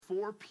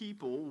4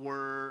 people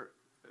were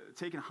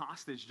taken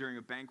hostage during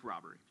a bank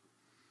robbery.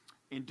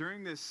 And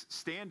during this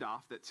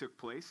standoff that took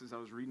place, as I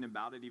was reading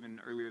about it even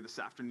earlier this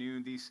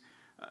afternoon, these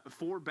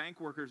 4 bank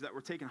workers that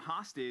were taken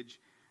hostage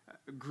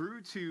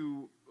grew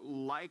to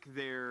like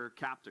their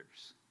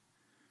captors.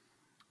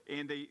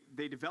 And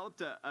they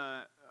developed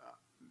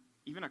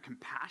even a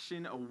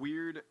compassion, a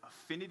weird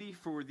affinity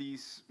for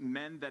these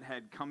men that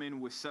had come in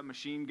with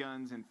submachine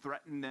guns and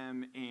threatened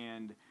them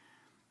and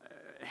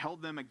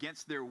held them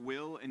against their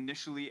will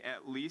initially,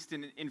 at least.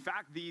 And in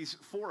fact, these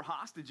 4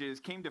 hostages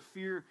came to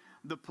fear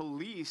the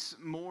police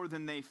more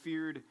than they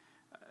feared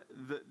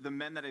the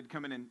men that had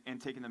come in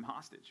and taken them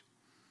hostage.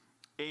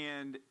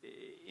 And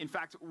in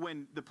fact,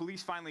 when the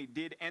police finally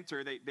did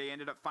enter, they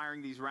ended up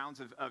firing these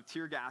rounds of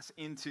tear gas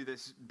into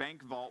this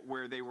bank vault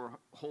where they were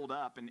holed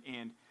up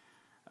and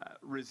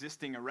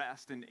resisting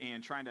arrest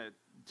and trying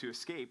to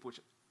escape, which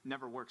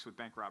never works with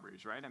bank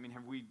robberies, right? I mean,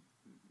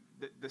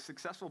 the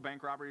successful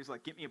bank robberies,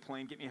 like get me a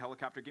plane, get me a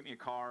helicopter, get me a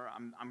car,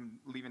 I'm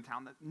leaving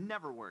town, that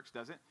never works,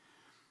 does it?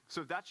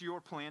 So if that's your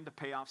plan to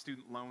pay off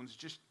student loans,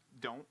 just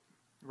don't,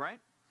 right?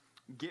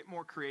 Get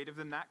more creative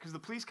than that, because the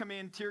police come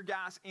in, tear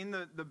gas in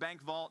the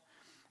bank vault,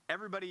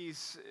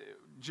 everybody's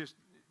just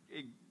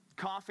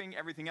coughing,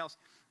 everything else,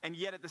 and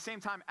yet at the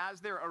same time,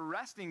 as they're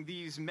arresting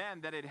these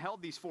men that had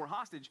held these 4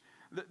 hostage,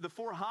 the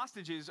 4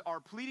 hostages are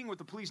pleading with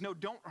the police, no,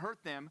 don't hurt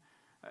them,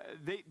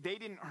 they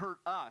didn't hurt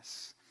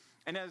us.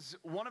 And as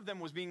one of them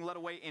was being led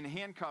away in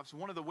handcuffs,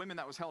 one of the women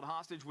that was held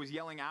hostage was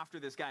yelling after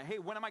this guy, hey,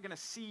 when am I going to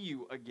see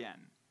you again?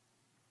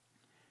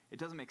 It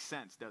doesn't make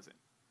sense, does it?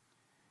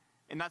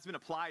 And that's been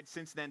applied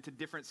since then to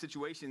different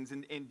situations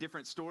and in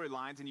different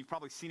storylines, and you've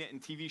probably seen it in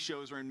TV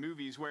shows or in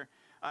movies where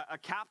a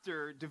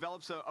captor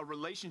develops a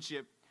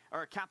relationship,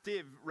 or a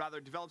captive,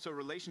 rather, develops a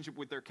relationship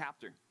with their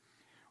captor,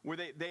 where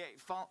they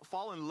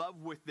fall in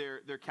love with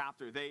their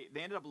captor. They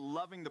end up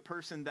loving the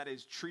person that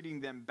is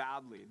treating them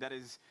badly, that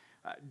is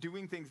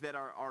doing things that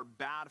are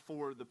bad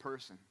for the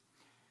person.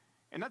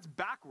 And that's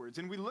backwards.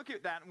 And we look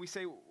at that and we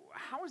say,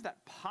 how is that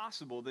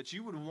possible that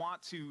you would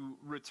want to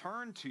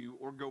return to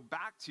or go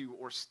back to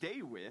or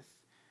stay with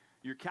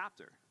your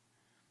captor?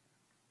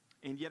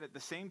 And yet at the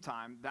same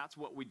time, that's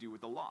what we do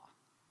with the law.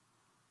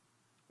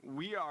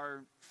 We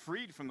are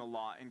freed from the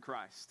law in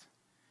Christ.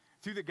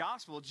 Through the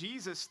gospel,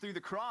 Jesus, through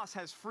the cross,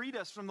 has freed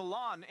us from the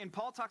law. And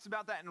Paul talks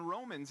about that in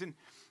Romans. And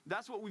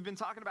that's what we've been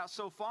talking about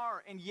so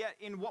far. And yet,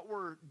 in what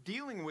we're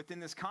dealing with in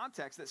this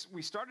context that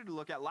we started to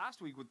look at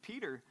last week with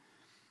Peter,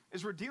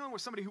 is we're dealing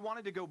with somebody who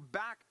wanted to go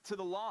back to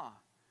the law.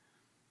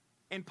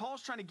 And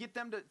Paul's trying to get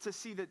them to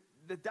see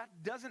that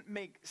doesn't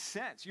make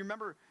sense. You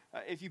remember,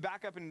 if you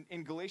back up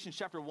in Galatians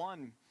chapter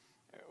 1,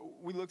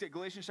 we looked at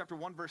Galatians chapter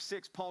 1, verse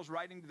 6. Paul's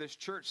writing to this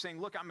church saying,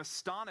 look, I'm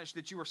astonished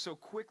that you are so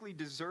quickly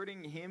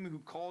deserting him who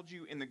called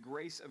you in the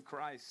grace of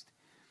Christ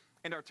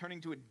and are turning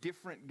to a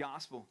different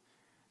gospel.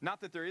 Not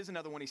that there is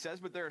another one, he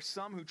says, but there are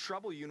some who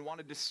trouble you and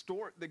want to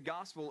distort the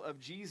gospel of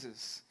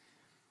Jesus.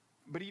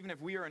 But even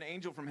if we or an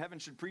angel from heaven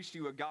should preach to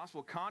you a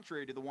gospel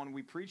contrary to the one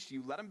we preach to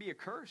you, let him be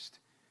accursed.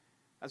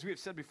 As we have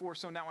said before,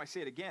 so now I say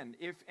it again.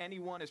 If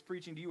anyone is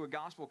preaching to you a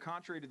gospel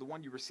contrary to the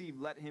one you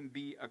received, let him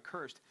be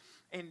accursed.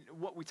 And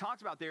what we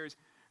talked about there is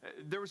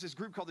there was this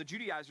group called the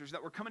Judaizers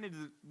that were coming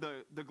into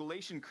the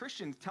Galatian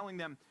Christians telling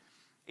them,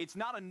 it's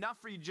not enough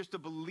for you just to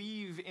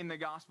believe in the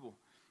gospel.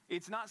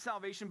 It's not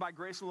salvation by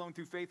grace alone,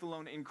 through faith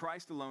alone, in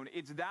Christ alone.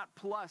 It's that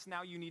plus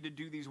now you need to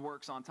do these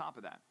works on top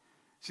of that.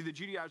 See, the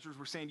Judaizers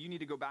were saying you need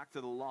to go back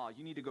to the law.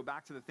 You need to go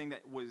back to the thing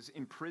that was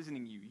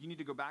imprisoning you. You need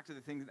to go back to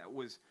the thing that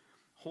was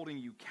holding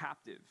you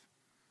captive.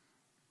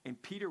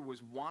 And Peter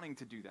was wanting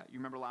to do that. You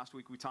remember last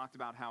week we talked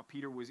about how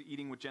Peter was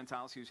eating with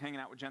Gentiles. He was hanging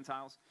out with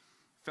Gentiles,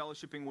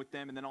 fellowshipping with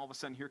them. And then all of a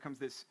sudden here comes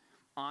this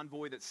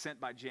envoy that's sent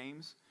by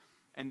James.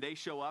 And they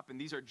show up, and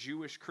these are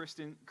Jewish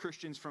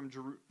Christians from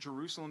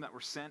Jerusalem that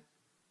were sent.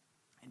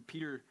 And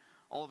Peter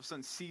all of a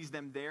sudden sees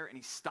them there, and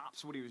he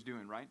stops what he was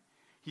doing, right?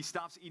 He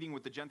stops eating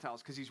with the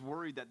Gentiles because he's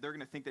worried that they're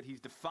going to think that he's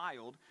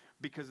defiled,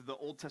 because the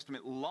Old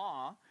Testament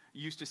law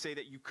used to say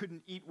that you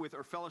couldn't eat with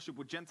or fellowship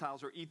with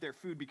Gentiles or eat their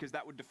food because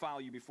that would defile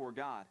you before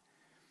God.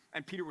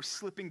 And Peter was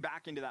slipping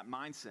back into that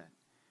mindset.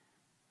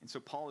 And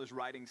so Paul is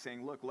writing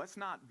saying, look, let's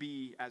not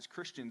be, as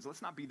Christians,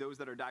 let's not be those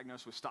that are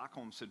diagnosed with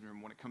Stockholm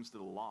Syndrome when it comes to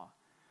the law.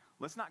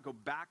 Let's not go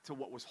back to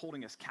what was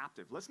holding us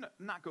captive. Let's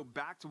not go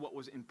back to what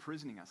was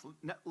imprisoning us.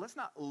 Let's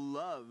not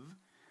love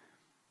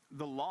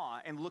the law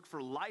and look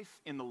for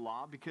life in the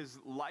law, because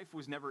life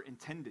was never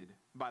intended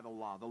by the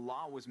law. The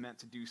law was meant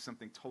to do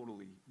something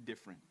totally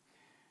different.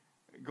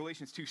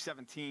 Galatians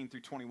 2:17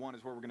 through 21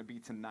 is where we're going to be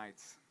tonight.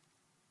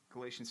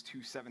 Galatians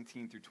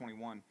 2:17 through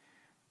 21.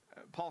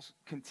 Paul's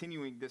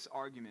continuing this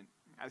argument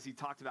as he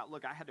talked about,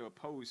 look, I had to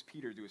oppose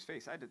Peter to his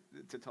face. I had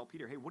to tell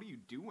Peter, hey, what are you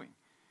doing?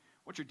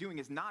 What you're doing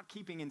is not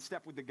keeping in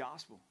step with the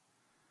gospel.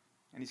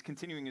 And he's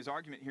continuing his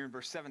argument here in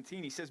verse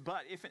 17. He says,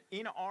 but if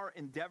in our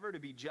endeavor to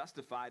be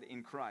justified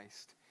in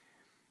Christ,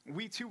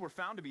 we too were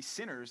found to be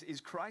sinners,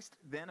 is Christ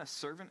then a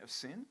servant of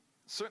sin?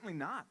 Certainly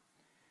not.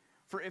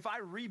 For if I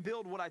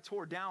rebuild what I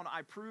tore down,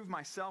 I prove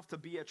myself to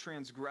be a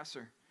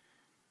transgressor.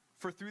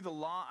 For through the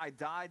law I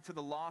died to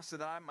the law so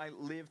that I might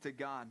live to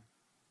God.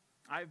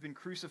 I have been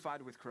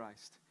crucified with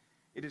Christ.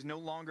 It is no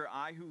longer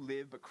I who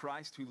live, but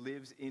Christ who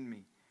lives in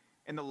me.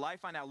 In the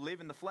life I now live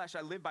in the flesh,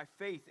 I live by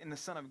faith in the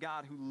Son of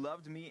God who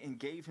loved me and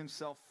gave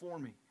himself for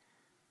me.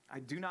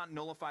 I do not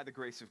nullify the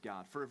grace of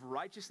God. For if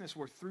righteousness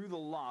were through the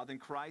law, then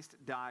Christ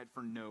died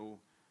for no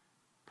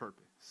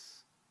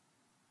purpose.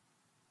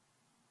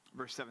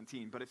 Verse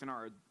 17, but if in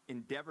our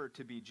endeavor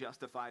to be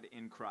justified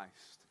in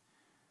Christ,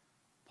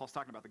 Paul's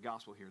talking about the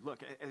gospel here. Look,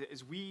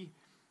 as we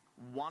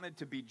wanted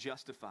to be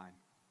justified,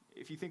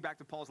 if you think back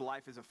to Paul's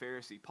life as a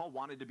Pharisee, Paul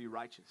wanted to be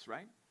righteous,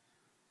 right?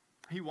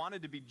 He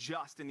wanted to be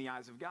just in the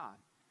eyes of God.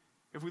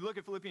 If we look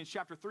at Philippians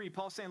chapter 3,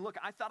 Paul's saying, look,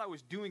 I thought I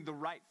was doing the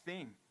right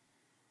thing.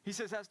 He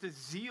says, as to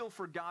zeal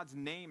for God's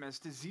name, as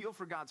to zeal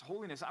for God's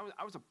holiness,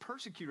 I was a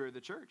persecutor of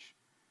the church.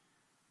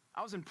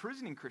 I was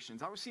imprisoning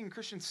Christians. I was seeing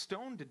Christians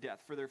stoned to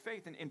death for their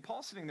faith. And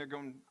Paul's sitting there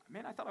going,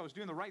 man, I thought I was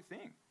doing the right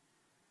thing.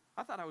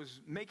 I thought I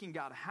was making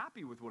God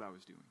happy with what I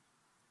was doing.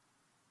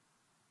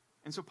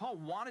 And so Paul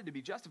wanted to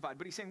be justified,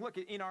 but he's saying, look,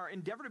 in our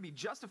endeavor to be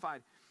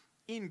justified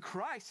in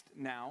Christ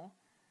now,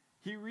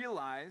 he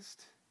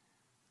realized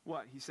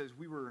what? He says,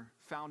 we were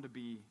found to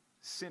be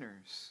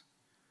sinners.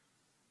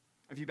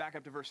 If you back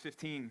up to verse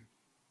 15,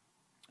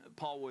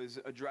 Paul was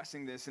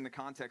addressing this in the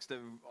context of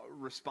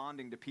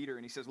responding to Peter,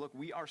 and he says, look,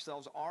 we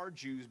ourselves are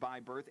Jews by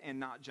birth and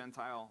not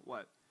Gentile,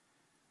 what?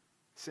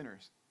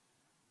 Sinners.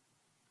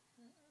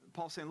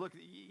 Paul's saying, look,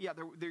 yeah,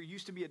 there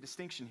used to be a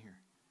distinction here.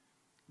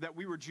 That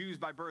we were Jews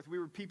by birth. We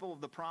were people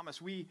of the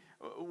promise. We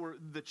were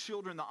the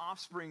children, the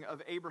offspring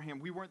of Abraham.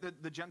 We weren't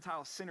the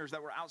Gentile sinners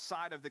that were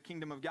outside of the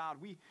kingdom of God.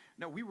 We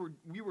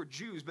were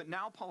Jews, but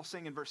now Paul's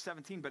saying in verse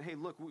 17, but hey,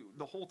 look,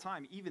 the whole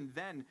time, even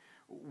then,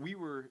 we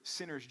were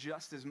sinners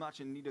just as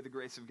much in need of the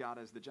grace of God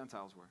as the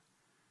Gentiles were.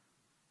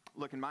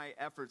 Look, in my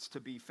efforts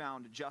to be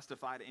found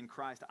justified in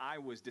Christ, I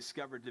was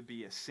discovered to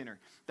be a sinner.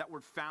 That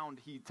word found,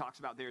 he talks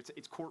about there,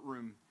 it's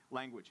courtroom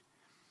language.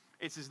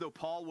 It's as though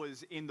Paul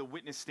was in the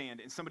witness stand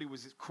and somebody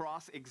was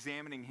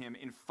cross-examining him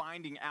and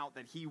finding out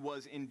that he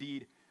was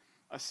indeed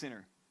a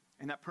sinner.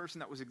 And that person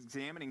that was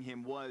examining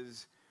him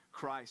was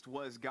Christ,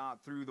 was God,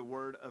 through the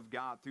word of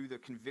God, through the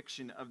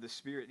conviction of the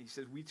Spirit. And he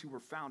says, we too were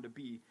found to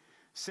be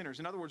sinners.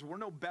 In other words, we're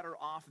no better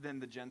off than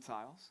the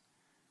Gentiles.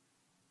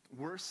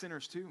 We're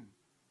sinners too.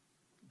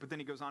 But then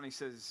he goes on and he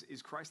says,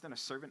 is Christ then a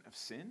servant of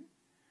sin?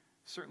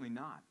 Certainly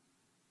not.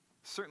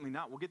 Certainly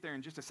not. We'll get there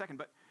in just a second.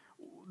 But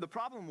the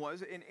problem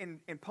was,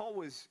 and Paul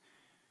was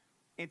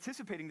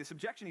anticipating this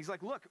objection. He's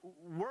like, look,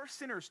 we're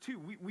sinners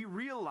too. We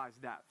realize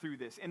that through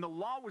this. And the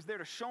law was there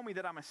to show me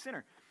that I'm a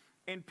sinner.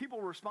 And people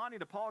were responding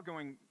to Paul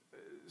going,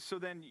 so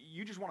then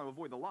you just want to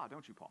avoid the law,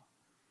 don't you, Paul?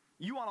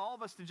 You want all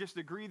of us to just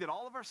agree that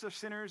all of us are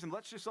sinners and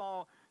let's just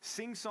all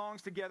sing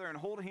songs together and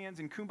hold hands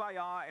and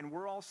kumbaya and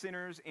we're all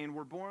sinners and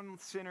we're born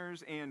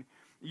sinners and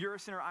you're a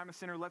sinner, I'm a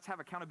sinner. Let's have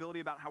accountability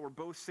about how we're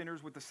both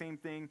sinners with the same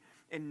thing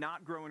and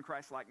not grow in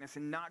Christ likeness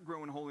and not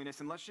grow in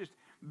holiness, and let's just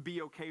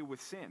be okay with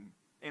sin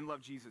and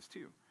love Jesus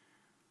too.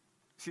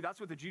 See,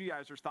 that's what the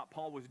Judaizers thought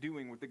Paul was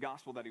doing with the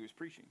gospel that he was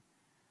preaching.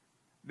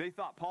 They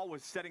thought Paul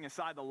was setting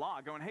aside the law,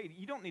 going, hey,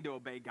 you don't need to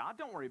obey God.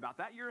 Don't worry about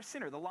that. You're a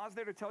sinner. The law's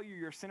there to tell you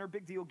you're a sinner.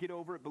 Big deal. Get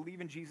over it.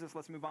 Believe in Jesus.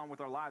 Let's move on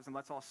with our lives, and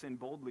let's all sin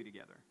boldly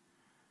together.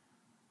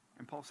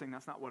 And Paul's saying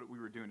that's not what we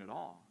were doing at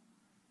all.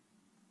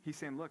 He's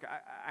saying, look,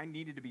 I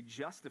needed to be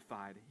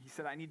justified. He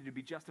said I needed to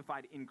be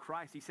justified in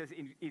Christ. He says,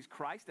 is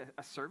Christ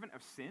a servant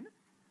of sin?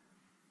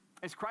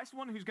 Is Christ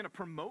one who's going to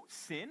promote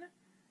sin?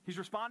 He's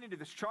responding to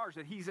this charge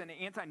that he's an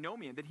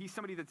antinomian, that he's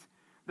somebody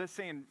that's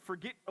saying,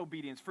 forget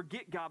obedience,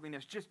 forget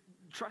godliness, just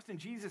trust in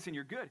Jesus and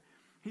you're good.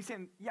 He's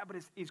saying, yeah, but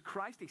is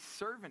Christ a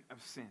servant of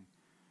sin?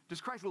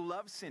 Does Christ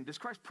love sin? Does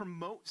Christ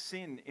promote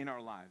sin in our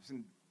lives?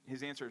 And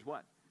his answer is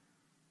what?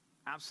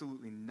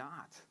 Absolutely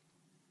not.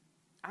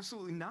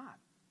 Absolutely not.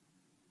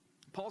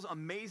 Paul's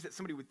amazed that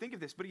somebody would think of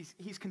this, but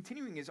he's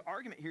continuing his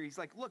argument here. He's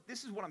like, look,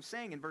 this is what I'm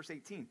saying in verse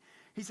 18.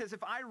 He says,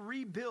 if I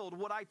rebuild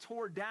what I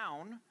tore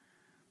down,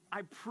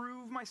 I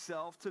prove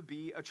myself to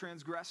be a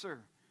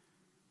transgressor.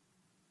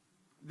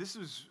 This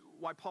is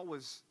why Paul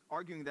was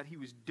arguing that he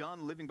was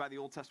done living by the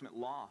Old Testament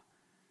law.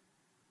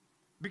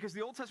 Because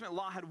the Old Testament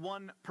law had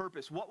one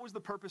purpose. What was the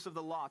purpose of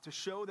the law? To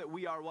show that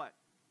we are what?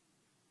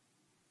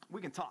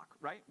 We can talk,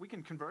 right? We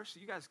can converse.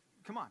 You guys,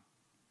 come on.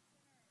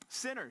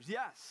 Sinners,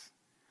 yes.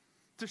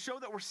 To show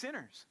that we're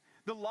sinners.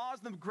 The law is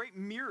the great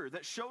mirror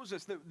that shows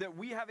us that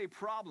we have a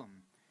problem.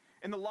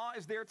 And the law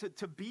is there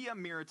to be a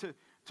mirror,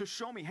 to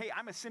show me, hey,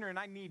 I'm a sinner and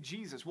I need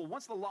Jesus. Well,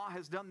 once the law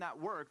has done that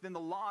work, then the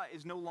law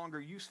is no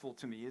longer useful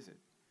to me, is it?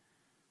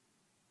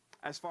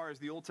 As far as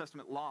the Old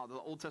Testament law, the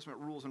Old Testament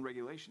rules and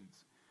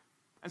regulations.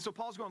 And so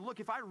Paul's going, look,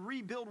 if I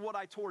rebuild what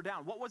I tore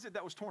down, what was it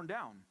that was torn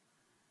down?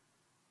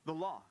 The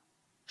law.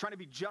 Trying to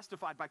be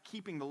justified by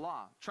keeping the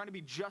law. Trying to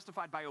be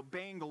justified by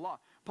obeying the law.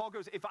 Paul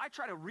goes, if I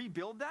try to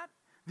rebuild that,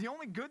 the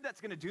only good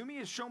that's going to do me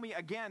is show me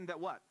again that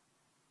what?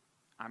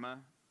 I'm a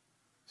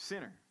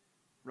sinner,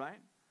 right?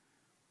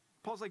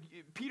 Paul's like,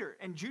 Peter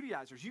and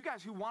Judaizers, you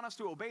guys who want us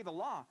to obey the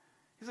law,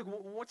 he's like,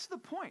 well, what's the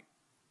point?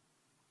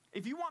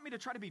 If you want me to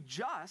try to be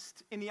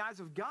just in the eyes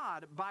of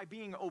God by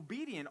being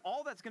obedient,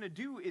 all that's going to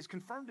do is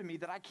confirm to me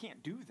that I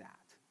can't do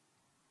that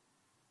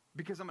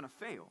because I'm going to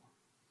fail.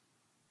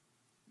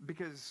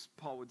 Because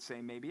Paul would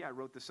say, maybe, I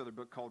wrote this other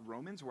book called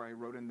Romans, where I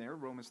wrote in there,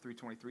 Romans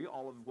 3:23,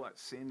 all of what?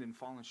 Sinned and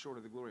fallen short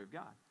of the glory of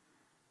God.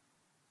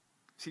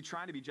 See,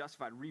 trying to be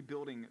justified,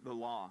 rebuilding the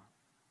law.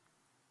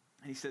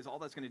 And he says, all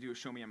that's going to do is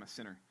show me I'm a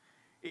sinner.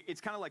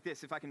 It's kind of like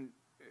this, if I can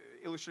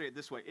illustrate it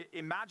this way.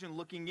 Imagine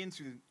looking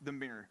into the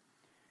mirror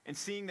and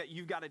seeing that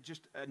you've got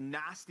just a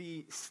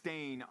nasty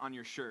stain on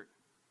your shirt.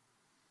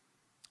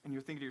 And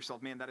you're thinking to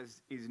yourself, man, that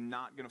is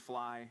not going to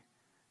fly.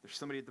 There's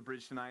somebody at the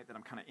bridge tonight that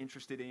I'm kind of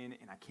interested in,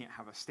 and I can't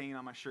have a stain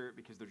on my shirt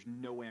because there's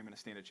no way I'm going to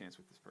stand a chance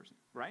with this person,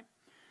 right?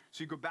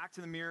 So you go back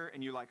to the mirror,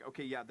 and you're like,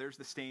 okay, yeah, there's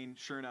the stain.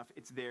 Sure enough,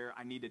 it's there.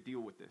 I need to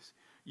deal with this.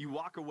 You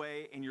walk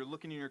away, and you're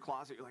looking in your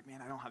closet. You're like,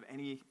 man, I don't have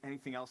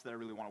anything else that I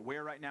really want to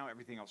wear right now.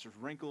 Everything else is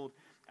wrinkled.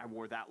 I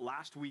wore that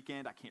last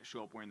weekend. I can't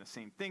show up wearing the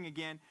same thing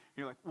again. And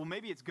you're like, well,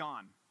 maybe it's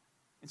gone.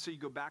 And so you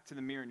go back to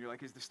the mirror, and you're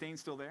like, is the stain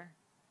still there?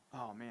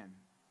 Oh, man,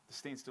 the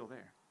stain's still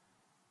there.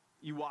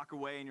 You walk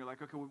away and you're like,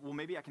 okay, well,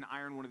 maybe I can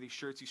iron one of these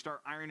shirts. You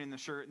start ironing the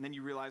shirt, and then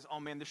you realize, oh,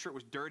 man, this shirt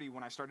was dirty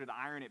when I started to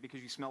iron it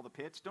because you smell the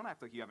pits. Don't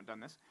act like you haven't done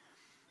this.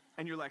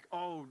 And you're like,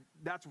 oh,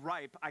 that's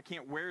ripe. I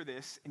can't wear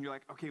this. And you're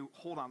like, okay,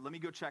 hold on. Let me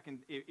go check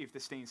if the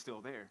stain's still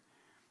there.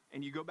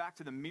 And you go back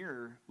to the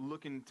mirror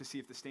looking to see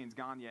if the stain's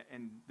gone yet,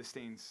 and the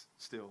stain's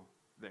still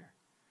there.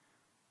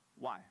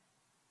 Why?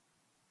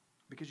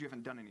 Because you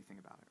haven't done anything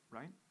about it,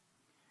 right?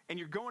 And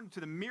you're going to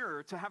the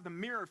mirror to have the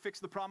mirror fix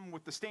the problem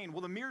with the stain.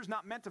 Well, the mirror's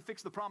not meant to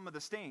fix the problem of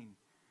the stain.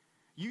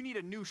 You need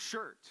a new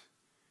shirt.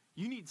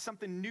 You need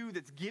something new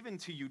that's given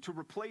to you to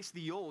replace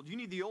the old. You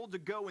need the old to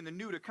go and the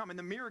new to come. And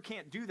the mirror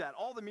can't do that.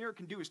 All the mirror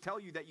can do is tell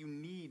you that you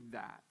need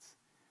that.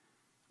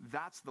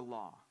 That's the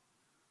law.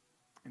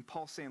 And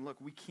Paul's saying,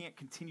 look, we can't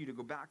continue to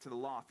go back to the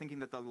law thinking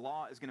that the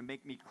law is going to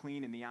make me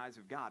clean in the eyes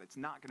of God. It's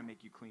not going to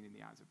make you clean in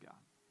the eyes of God.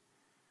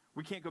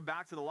 We can't go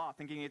back to the law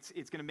thinking it's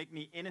going to make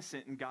me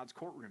innocent in God's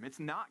courtroom. It's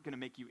not going to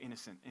make you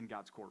innocent in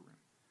God's courtroom.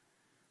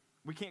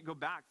 We can't go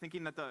back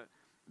thinking that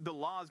the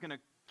law is going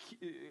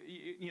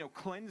to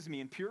cleanse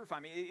me and purify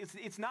me.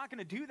 It's not going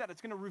to do that.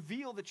 It's going to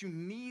reveal that you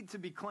need to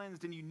be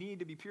cleansed and you need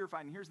to be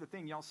purified. And here's the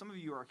thing, y'all, some of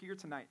you are here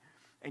tonight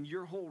and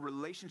your whole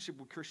relationship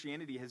with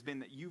Christianity has been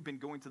that you've been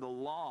going to the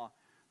law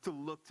to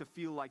look to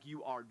feel like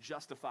you are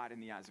justified in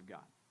the eyes of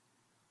God.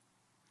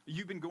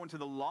 You've been going to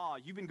the law.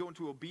 You've been going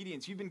to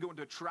obedience. You've been going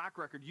to a track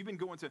record. You've been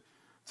going to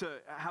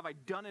have I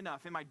done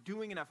enough? Am I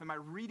doing enough? Am I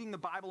reading the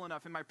Bible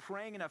enough? Am I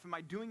praying enough? Am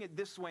I doing it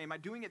this way? Am I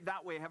doing it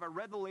that way? Have I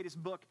read the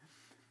latest book?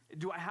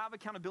 Do I have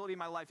accountability in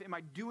my life?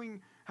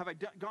 Have I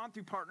gone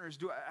through partners?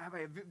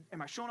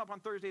 Am I showing up on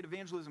Thursday at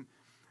evangelism?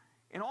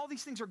 And all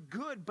these things are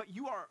good, but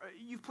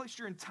you've placed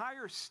your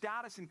entire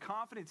status and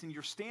confidence in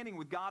your standing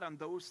with God on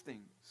those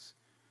things.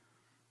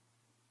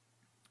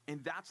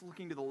 And that's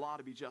looking to the law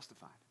to be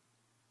justified.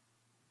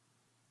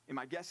 And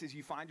my guess is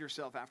you find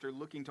yourself, after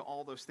looking to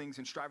all those things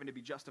and striving to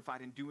be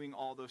justified and doing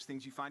all those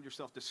things, you find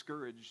yourself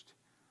discouraged.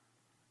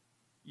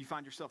 You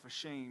find yourself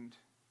ashamed.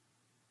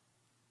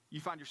 You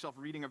find yourself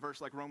reading a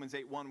verse like Romans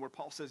 8:1 where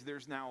Paul says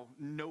there's now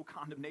no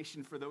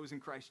condemnation for those in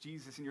Christ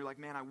Jesus. And you're like,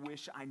 man, I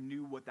wish I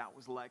knew what that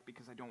was like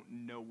because I don't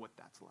know what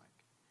that's like.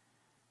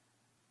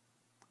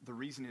 The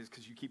reason is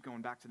because you keep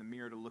going back to the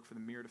mirror to look for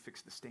the mirror to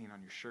fix the stain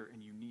on your shirt,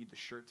 and you need the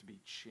shirt to be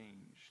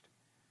changed.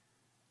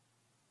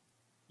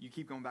 You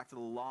keep going back to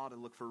the law to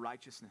look for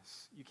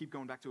righteousness. You keep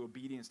going back to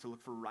obedience to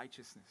look for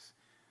righteousness.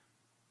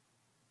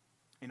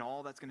 And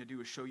all that's going to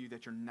do is show you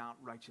that you're not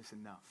righteous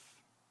enough.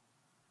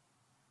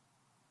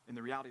 And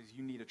the reality is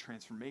you need a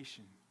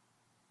transformation.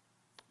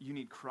 You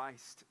need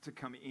Christ to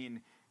come in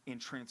and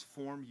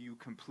transform you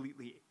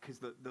completely, because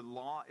the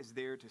law is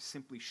there to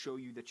simply show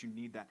you that you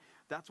need that.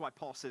 That's why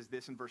Paul says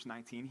this in verse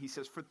 19. He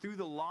says, for through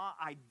the law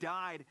I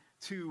died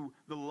to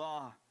the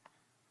law.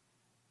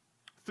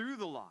 Through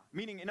the law.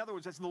 Meaning, in other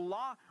words, as the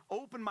law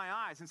opened my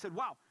eyes and said,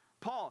 wow,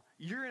 Paul,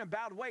 you're in a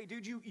bad way,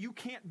 dude. You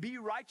can't be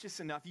righteous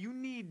enough. You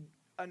need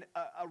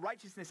a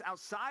righteousness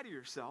outside of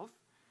yourself.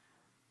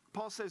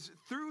 Paul says,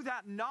 through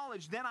that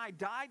knowledge, then I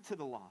died to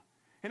the law.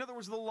 In other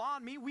words, the law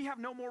and me, we have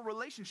no more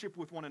relationship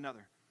with one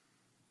another.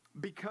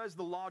 Because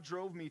the law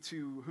drove me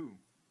to who?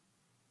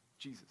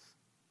 Jesus.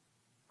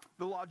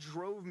 The law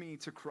drove me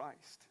to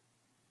Christ.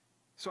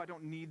 So I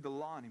don't need the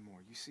law anymore,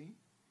 you see?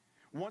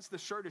 Once the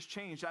shirt is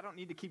changed, I don't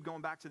need to keep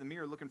going back to the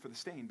mirror looking for the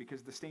stain,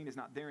 because the stain is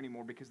not there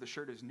anymore because the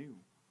shirt is new.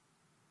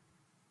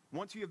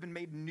 Once you have been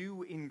made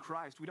new in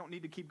Christ, we don't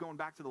need to keep going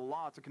back to the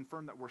law to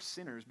confirm that we're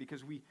sinners,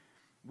 because we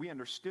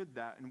understood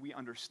that and we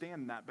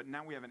understand that, but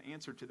now we have an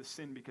answer to the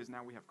sin because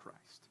now we have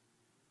Christ.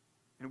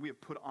 And we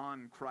have put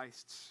on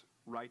Christ's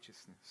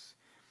righteousness.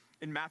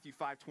 In Matthew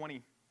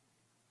 5:20,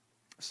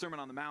 Sermon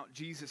on the Mount,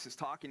 Jesus is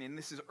talking, and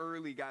this is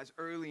early, guys,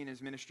 early in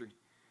his ministry.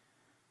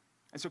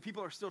 And so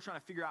people are still trying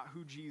to figure out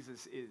who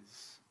Jesus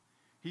is.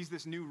 He's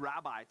this new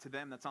rabbi to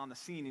them that's on the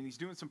scene, and he's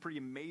doing some pretty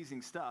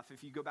amazing stuff.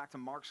 If you go back to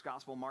Mark's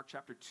gospel, Mark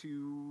chapter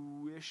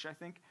 2-ish, I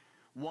think,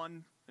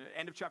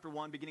 end of chapter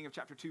 1, beginning of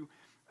chapter 2,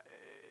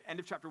 end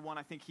of chapter 1,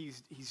 I think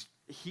he's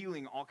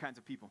healing all kinds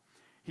of people.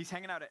 He's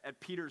hanging out at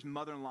Peter's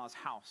mother-in-law's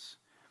house.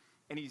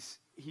 And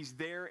he's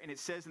there, and it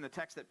says in the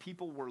text that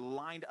people were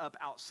lined up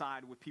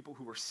outside with people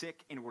who were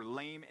sick and were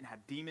lame and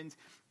had demons.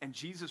 And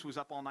Jesus was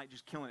up all night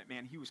just killing it,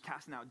 man. He was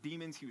casting out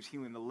demons. He was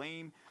healing the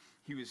lame.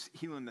 He was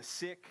healing the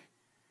sick.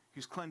 He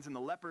was cleansing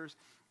the lepers.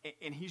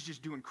 And he's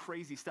just doing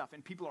crazy stuff.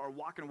 And people are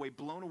walking away,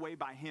 blown away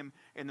by him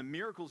and the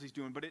miracles he's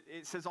doing. But it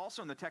says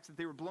also in the text that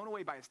they were blown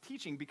away by his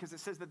teaching, because it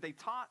says that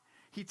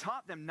he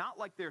taught them not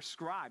like their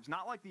scribes,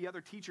 not like the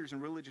other teachers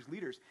and religious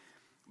leaders,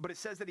 but it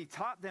says that he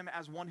taught them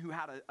as one who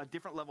had a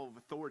different level of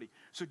authority.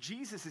 So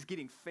Jesus is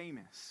getting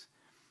famous.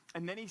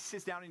 And then he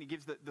sits down and he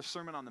gives the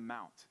Sermon on the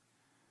Mount.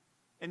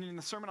 And in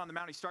the Sermon on the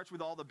Mount, he starts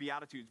with all the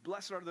Beatitudes.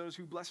 Blessed are those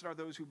who, blessed are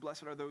those who,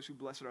 blessed are those who,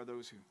 blessed are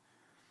those who.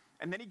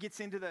 And then he gets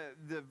into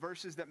the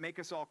verses that make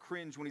us all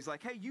cringe when he's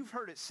like, hey, you've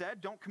heard it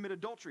said, don't commit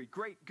adultery.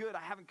 Great, good,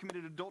 I haven't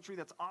committed adultery.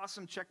 That's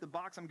awesome. Check the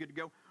box. I'm good to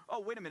go. Oh,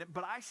 wait a minute.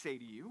 But I say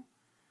to you,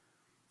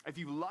 if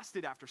you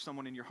lusted after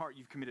someone in your heart,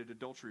 you've committed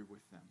adultery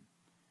with them.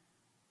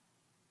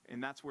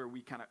 And that's where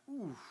we kind of,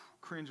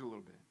 cringe a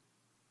little bit.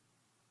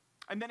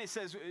 And then it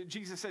says,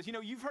 Jesus says,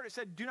 you've heard it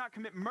said, do not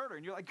commit murder.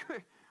 And you're like,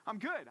 good, I'm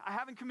good. I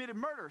haven't committed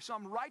murder, so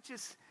I'm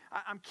righteous.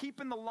 I'm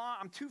keeping the law.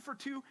 I'm 2 for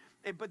 2.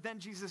 But then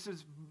Jesus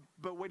says,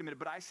 but wait a minute,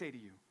 but I say to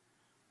you,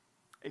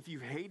 if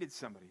you've hated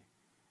somebody,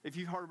 if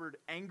you've harbored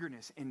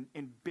angerness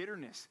and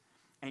bitterness,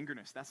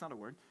 that's not a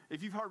word.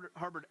 If you've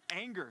harbored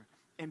anger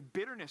and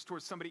bitterness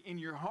towards somebody in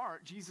your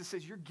heart, Jesus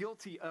says you're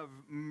guilty of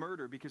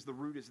murder, because the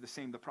root is the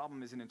same. The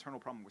problem is an internal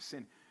problem with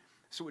sin.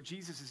 So what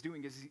Jesus is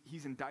doing is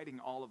he's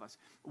indicting all of us.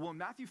 Well, in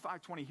Matthew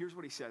 5:20, here's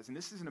what he says, and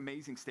this is an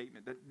amazing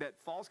statement that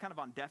falls kind of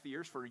on deaf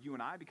ears for you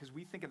and I, because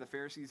we think of the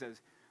Pharisees as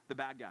the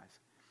bad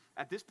guys.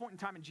 At this point in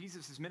time in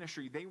Jesus'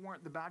 ministry, they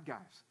weren't the bad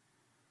guys.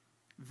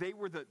 They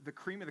were the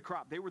cream of the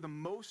crop. They were the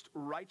most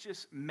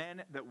righteous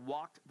men that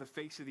walked the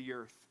face of the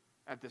earth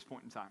at this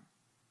point in time.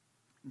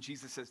 And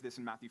Jesus says this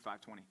in Matthew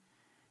 5:20.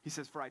 He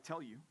says, for I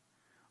tell you,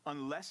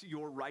 unless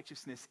your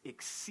righteousness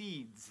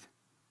exceeds,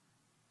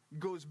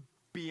 goes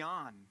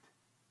beyond,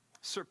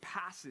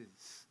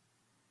 surpasses,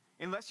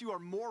 unless you are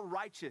more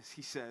righteous,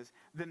 he says,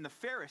 than the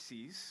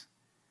Pharisees,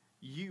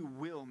 you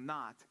will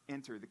not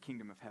enter the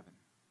kingdom of heaven.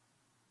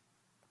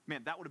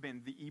 Man, that would have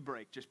been the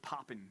e-brake just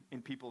popping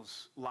in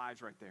people's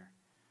lives right there.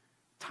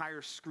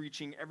 Tires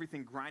screeching,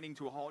 everything grinding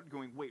to a halt,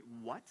 going, wait,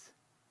 what?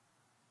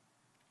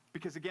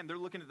 Because again, they're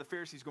looking at the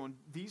Pharisees going,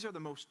 these are the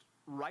most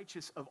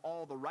righteous of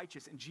all the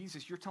righteous. And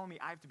Jesus, you're telling me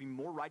I have to be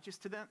more righteous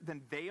to them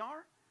than they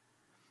are?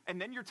 And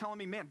then you're telling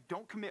me, man,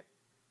 don't commit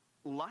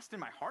lust in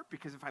my heart,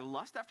 because if I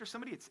lust after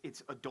somebody,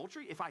 it's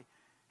adultery. If I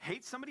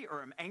hate somebody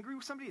or I'm angry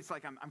with somebody, it's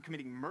like I'm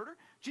committing murder.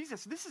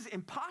 Jesus, this is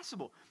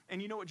impossible.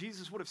 And you know what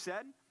Jesus would have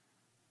said?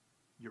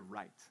 You're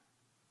right.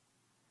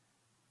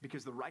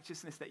 Because the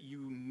righteousness that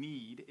you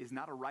need is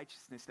not a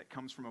righteousness that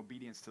comes from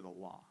obedience to the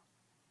law.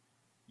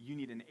 You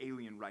need an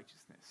alien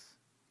righteousness.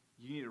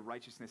 You need a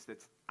righteousness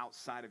that's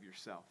outside of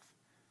yourself.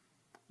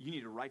 You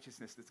need a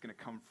righteousness that's going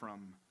to come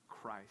from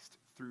Christ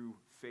through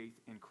faith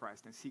in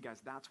Christ. And see,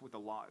 guys, that's what the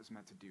law is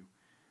meant to do.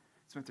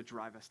 It's meant to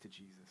drive us to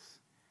Jesus.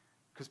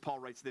 Because Paul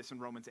writes this in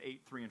Romans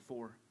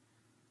 8:3-4.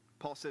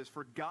 Paul says,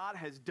 for God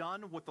has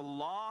done what the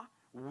law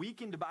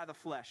weakened by the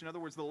flesh. In other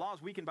words, the law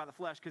is weakened by the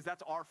flesh because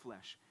that's our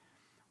flesh.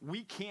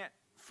 We can't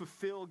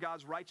fulfill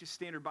God's righteous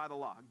standard by the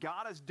law.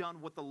 God has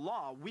done what the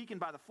law, weakened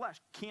by the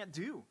flesh, can't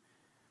do.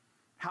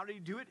 How did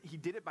he do it? He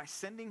did it by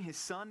sending his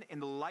son in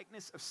the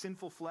likeness of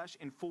sinful flesh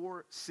and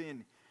for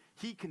sin.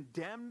 He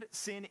condemned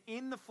sin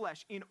in the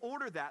flesh in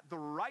order that the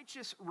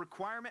righteous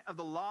requirement of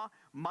the law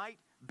might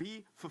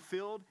be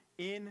fulfilled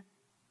in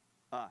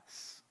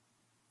us.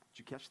 Did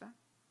you catch that?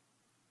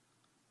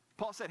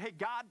 Paul said, hey,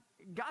 God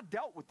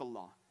dealt with the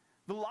law.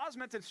 The law is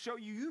meant to show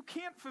you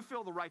can't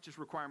fulfill the righteous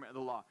requirement of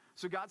the law.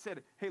 So God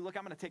said, hey, look,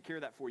 I'm going to take care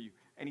of that for you.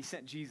 And he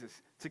sent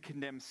Jesus to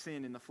condemn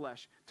sin in the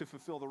flesh, to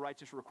fulfill the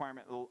righteous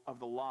requirement of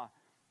the law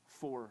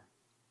for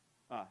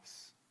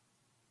us.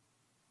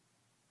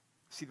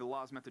 See, the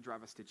law is meant to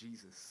drive us to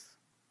Jesus.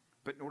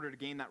 But in order to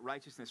gain that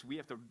righteousness, we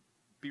have to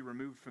be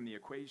removed from the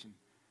equation.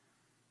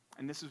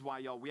 And this is why,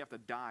 y'all, we have to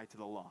die to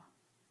the law.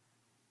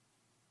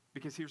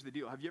 Because here's the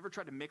deal. Have you ever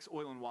tried to mix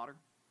oil and water?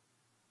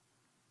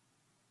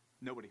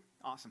 Nobody.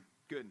 Awesome.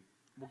 Good.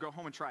 We'll go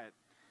home and try it.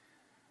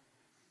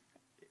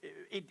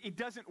 It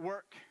doesn't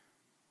work.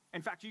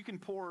 In fact, you can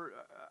pour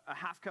a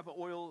half cup of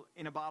oil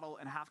in a bottle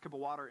and a half cup of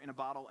water in a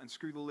bottle and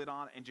screw the lid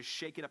on and just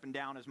shake it up and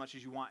down as much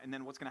as you want. And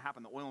then what's going to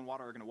happen? The oil and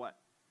water are going to what?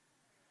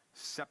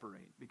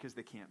 Separate, because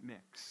they can't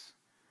mix.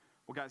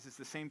 Well, guys, it's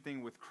the same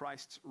thing with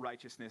Christ's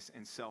righteousness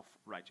and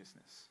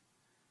self-righteousness.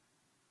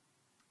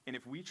 And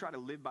if we try to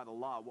live by the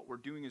law, what we're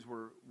doing is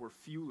we're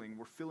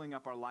filling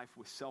up our life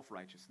with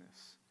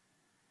self-righteousness.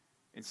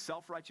 And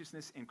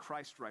self-righteousness and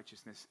Christ's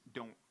righteousness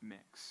don't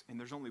mix. And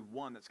there's only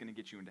one that's going to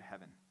get you into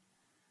heaven.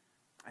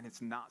 And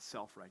it's not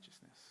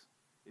self-righteousness.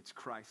 It's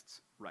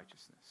Christ's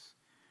righteousness.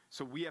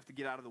 So we have to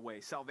get out of the way.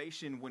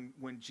 Salvation,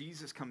 when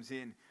Jesus comes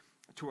in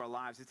to our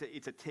lives,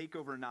 it's a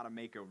takeover, not a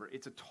makeover.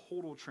 It's a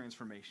total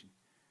transformation.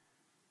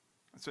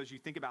 And so as you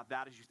think about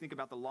that, as you think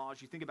about the law,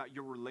 as you think about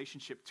your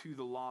relationship to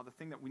the law, the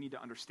thing that we need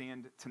to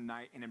understand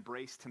tonight and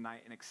embrace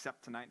tonight and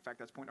accept tonight, in fact,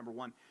 that's point number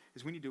one,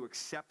 is we need to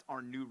accept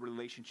our new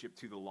relationship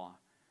to the law.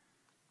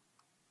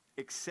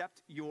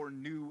 Accept your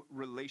new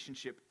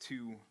relationship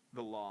to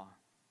the law.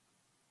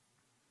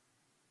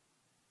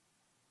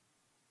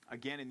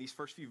 Again, in these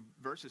first few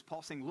verses,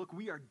 Paul's saying, look,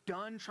 we are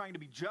done trying to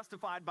be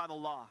justified by the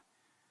law.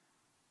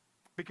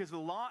 Because the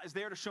law is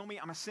there to show me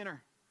I'm a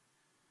sinner.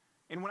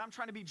 And when I'm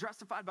trying to be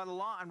justified by the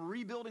law, I'm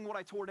rebuilding what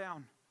I tore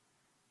down.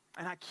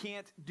 And I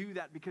can't do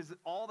that because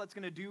all that's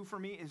going to do for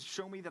me is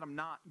show me that I'm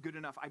not good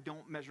enough. I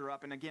don't measure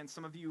up. And again,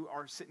 some of you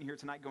are sitting here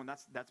tonight going,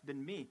 that's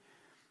been me.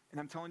 And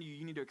I'm telling you,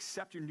 you need to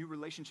accept your new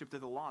relationship to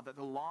the law. That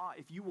the law,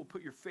 if you will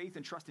put your faith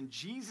and trust in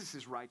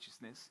Jesus'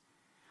 righteousness,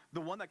 the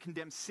one that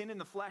condemned sin in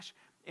the flesh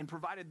and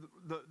provided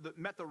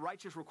met the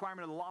righteous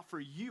requirement of the law for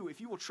you,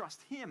 if you will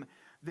trust him,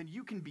 then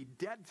you can be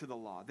dead to the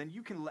law. Then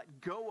you can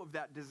let go of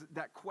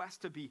that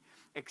quest to be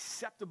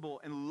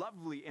acceptable and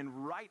lovely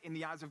and right in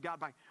the eyes of God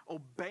by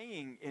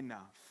obeying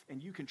enough.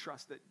 And you can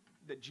trust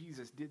that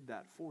Jesus did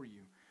that for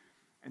you.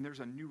 And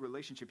there's a new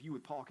relationship. You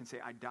with Paul can say,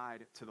 I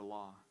died to the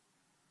law.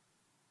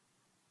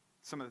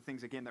 Some of the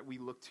things, again, that we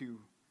look to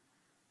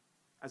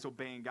as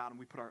obeying God and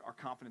we put our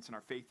confidence and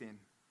our faith in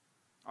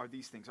are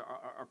these things,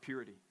 our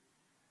purity.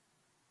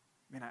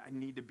 Man, I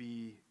need to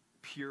be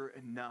pure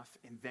enough,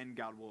 and then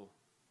God will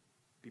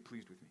be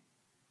pleased with me.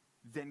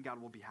 Then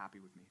God will be happy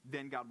with me.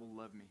 Then God will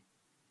love me.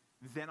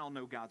 Then I'll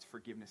know God's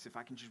forgiveness if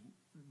I can just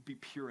be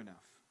pure enough.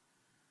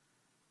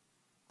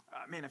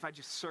 Man, if I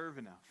just serve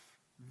enough,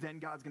 then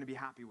God's going to be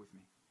happy with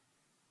me.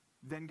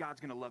 Then God's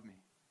going to love me.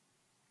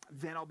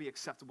 Then I'll be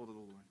acceptable to the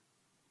Lord.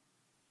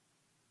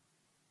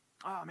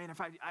 Oh man, if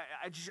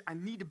I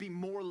need to be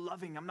more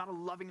loving. I'm not a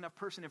loving enough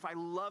person. If I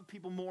love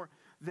people more,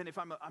 then if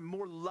I'm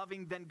more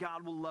loving, then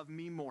God will love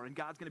me more, and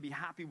God's going to be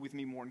happy with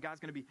me more,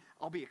 and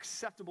I'll be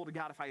acceptable to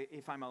God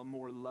if I'm a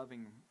more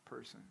loving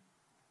person.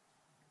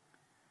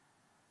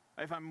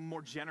 If I'm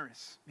more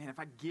generous, man, if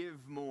I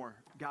give more,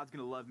 God's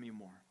going to love me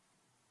more.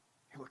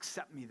 He'll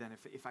accept me then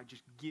if I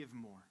just give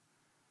more.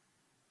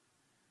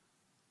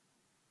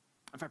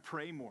 If I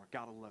pray more,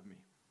 God will love me.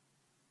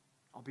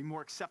 I'll be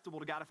more acceptable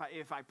to God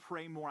if I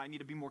pray more. I need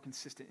to be more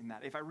consistent in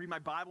that. If I read my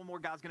Bible more,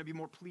 God's going to be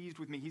more pleased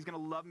with me. He's going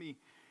to love me.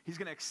 He's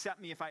going to accept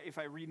me if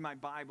I read my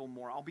Bible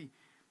more.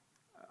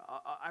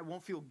 I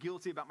won't feel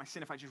guilty about my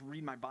sin if I just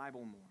read my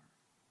Bible more.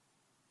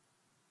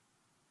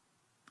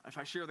 If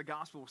I share the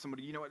gospel with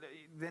somebody,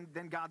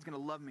 then God's going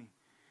to love me.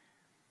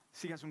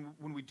 See, guys,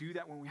 when we do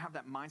that, when we have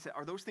that mindset,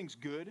 are those things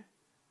good?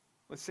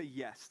 Let's say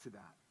yes to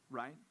that,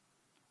 right?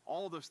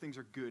 All of those things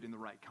are good in the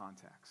right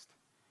context.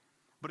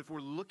 But if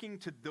we're looking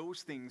to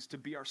those things to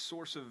be our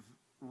source of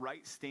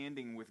right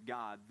standing with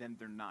God, then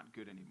they're not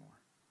good anymore.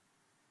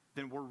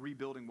 Then we're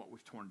rebuilding what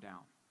we've torn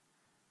down.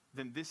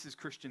 Then this is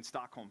Christian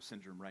Stockholm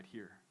Syndrome right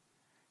here.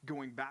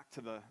 Going back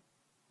to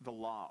the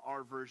law,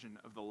 our version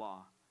of the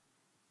law,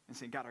 and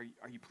saying, God,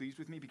 are you pleased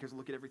with me? Because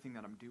look at everything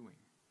that I'm doing.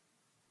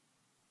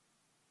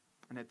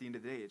 And at the end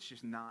of the day, it's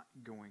just not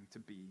going to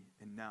be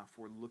enough.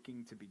 We're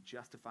looking to be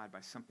justified by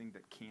something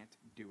that can't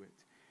do it.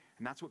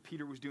 And that's what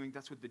Peter was doing.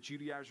 That's what the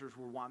Judaizers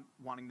were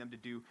wanting them to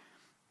do.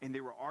 And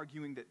they were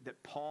arguing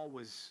that Paul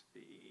was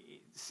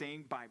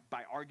saying by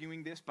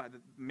arguing this,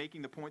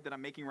 making the point that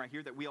I'm making right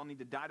here, that we all need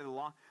to die to the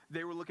law.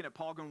 They were looking at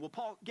Paul going, well,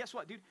 Paul, guess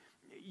what, dude?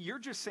 You're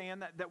just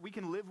saying that we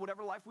can live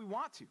whatever life we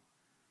want to.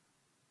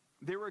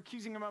 They were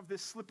accusing him of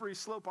this slippery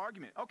slope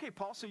argument. Okay,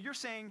 Paul, so you're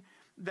saying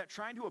that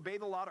trying to obey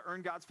the law to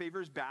earn God's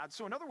favor is bad.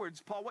 So in other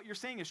words, Paul, what you're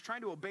saying is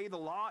trying to obey the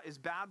law is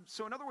bad.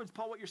 So in other words,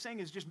 Paul, what you're saying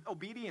is just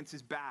obedience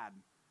is bad.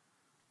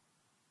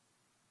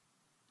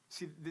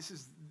 See, this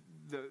is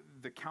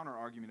the counter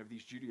argument of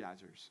these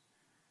Judaizers.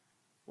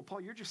 Well, Paul,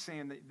 you're just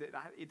saying that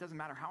it doesn't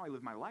matter how I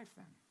live my life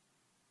then.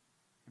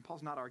 And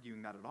Paul's not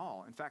arguing that at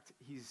all. In fact,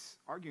 he's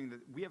arguing that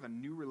we have a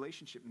new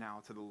relationship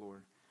now to the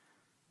Lord.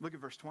 Look at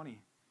verse 20.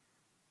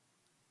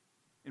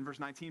 In verse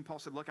 19, Paul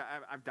said, look,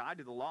 I've died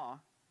to the law.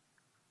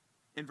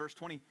 In verse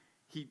 20,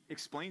 he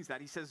explains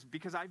that. He says,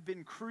 because I've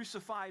been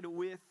crucified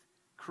with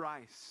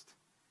Christ.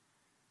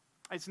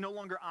 It's no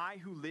longer I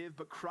who live,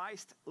 but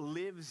Christ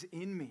lives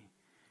in me.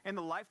 And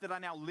the life that I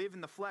now live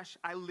in the flesh,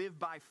 I live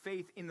by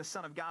faith in the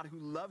Son of God who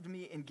loved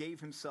me and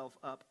gave himself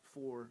up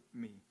for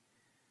me.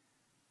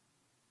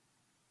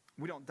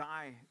 We don't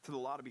die to the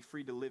law to be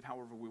free to live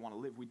however we want to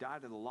live. We die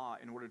to the law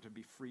in order to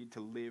be freed to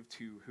live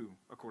to who,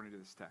 according to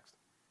this text?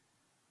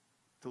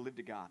 To live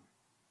to God.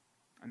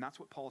 And that's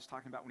what Paul is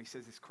talking about when he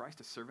says, is Christ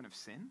a servant of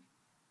sin?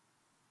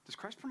 Does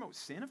Christ promote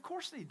sin? Of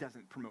course he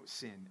doesn't promote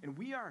sin. And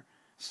we are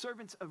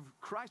servants of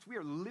Christ. We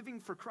are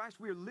living for Christ.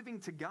 We are living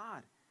to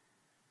God.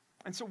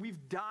 And so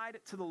we've died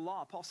to the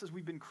law. Paul says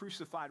we've been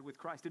crucified with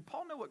Christ. Did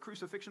Paul know what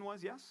crucifixion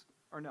was? Yes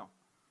or no?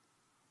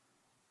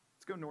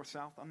 Let's go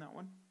north-south on that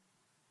one.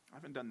 I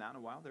haven't done that in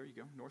a while. There you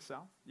go.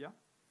 North-south. Yeah.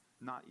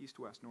 Not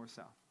east-west,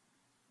 north-south.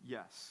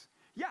 Yes.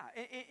 Yeah.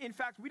 In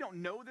fact, we don't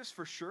know this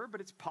for sure, but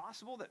it's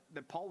possible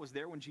that Paul was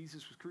there when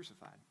Jesus was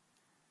crucified.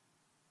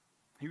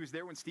 He was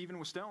there when Stephen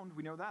was stoned.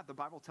 We know that. The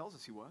Bible tells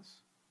us he was.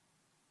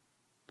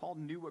 Paul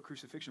knew what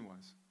crucifixion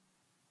was.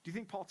 Do you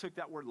think Paul took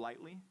that word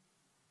lightly?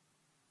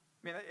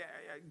 Man,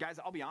 guys,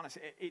 I'll be honest.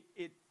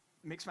 It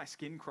makes my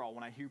skin crawl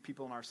when I hear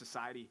people in our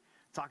society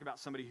talk about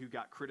somebody who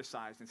got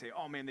criticized and say,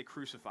 oh man, they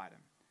crucified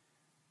him.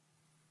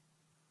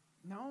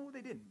 No,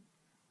 they didn't.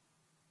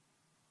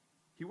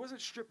 He wasn't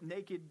stripped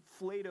naked,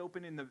 flayed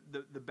open in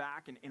the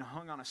back and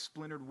hung on a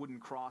splintered wooden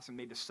cross and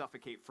made to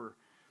suffocate for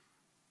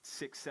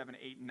 6, 7,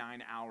 8,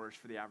 9 hours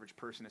for the average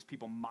person as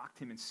people mocked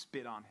him and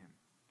spit on him.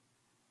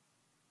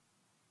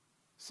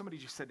 Somebody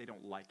just said they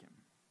don't like him.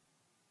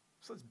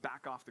 So let's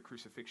back off the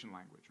crucifixion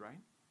language,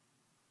 right?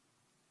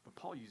 But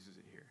Paul uses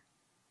it here.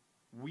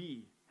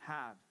 We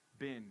have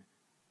been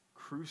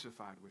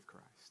crucified with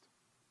Christ.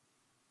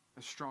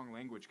 A strong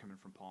language coming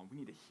from Paul. We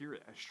need to hear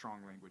it as strong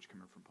language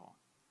coming from Paul.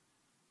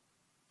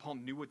 Paul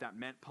knew what that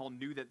meant. Paul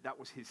knew that that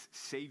was his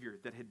Savior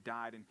that had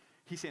died. And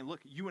he's saying, look,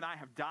 you and I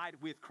have died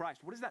with Christ.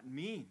 What does that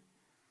mean?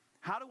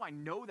 How do I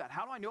know that?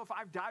 How do I know if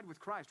I've died with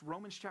Christ?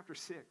 Romans chapter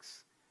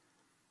 6.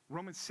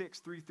 Romans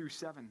 6, 3 through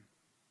 7.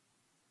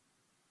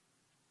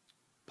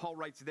 Paul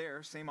writes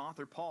there, same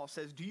author, Paul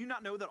says, do you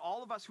not know that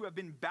all of us who have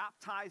been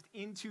baptized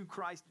into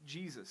Christ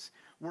Jesus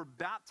were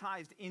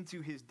baptized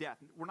into his death?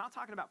 We're not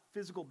talking about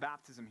physical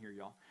baptism here,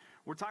 y'all.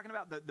 We're talking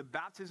about the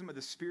baptism of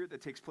the Spirit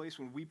that takes place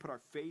when we put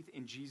our faith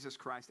in Jesus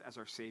Christ as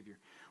our Savior.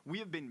 We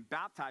have been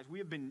baptized. We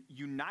have been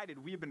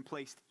united. We have been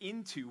placed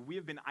into. We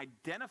have been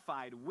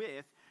identified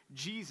with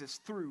Jesus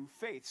through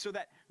faith so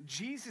that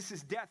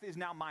Jesus' death is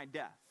now my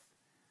death.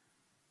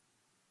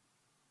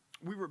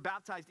 We were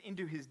baptized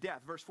into his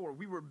death. Verse 4,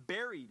 we were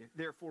buried,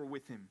 therefore,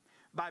 with him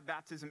by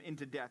baptism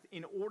into death,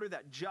 in order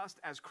that just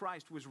as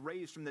Christ was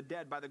raised from the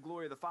dead by the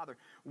glory of the Father,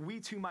 we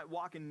too might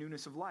walk in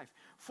newness of life.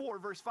 4,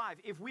 verse 5,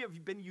 if we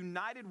have been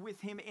united with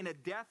him in a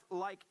death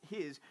like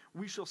his,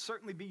 we shall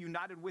certainly be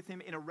united with him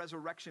in a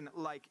resurrection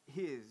like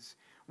his.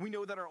 We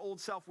know that our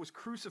old self was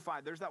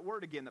crucified. There's that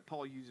word again that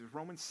Paul uses,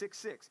 Romans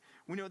 6:6.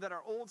 We know that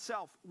our old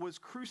self was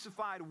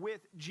crucified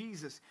with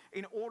Jesus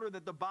in order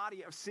that the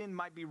body of sin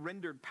might be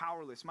rendered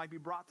powerless, might be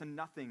brought to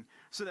nothing,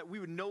 so that we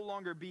would no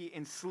longer be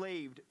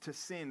enslaved to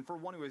sin. For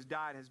one who has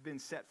died has been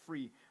set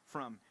free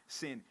from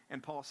sin.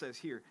 And Paul says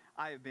here,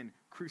 I have been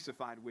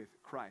crucified with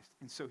Christ.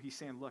 And so he's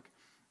saying, look,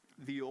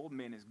 the old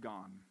man is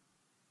gone.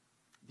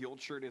 The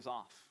old shirt is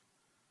off.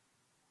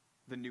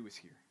 The new is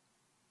here.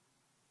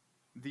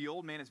 The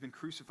old man has been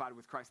crucified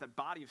with Christ. That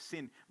body of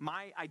sin,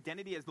 my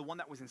identity as the one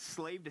that was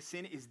enslaved to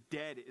sin is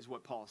dead, is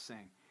what Paul is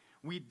saying.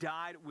 We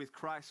died with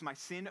Christ. My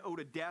sin owed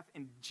a death,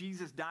 and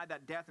Jesus died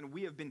that death, and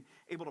we have been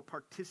able to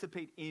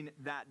participate in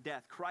that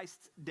death.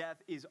 Christ's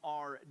death is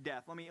our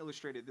death. Let me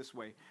illustrate it this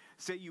way.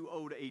 Say you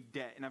owed a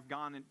debt, and I've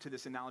gone into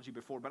this analogy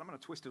before, but I'm going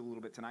to twist it a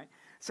little bit tonight.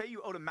 Say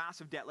you owed a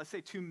massive debt. Let's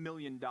say $2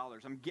 million.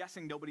 I'm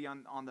guessing nobody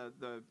on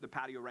the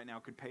patio right now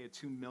could pay a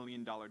 $2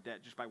 million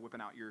debt just by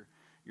whipping out your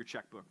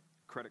checkbook.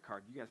 Credit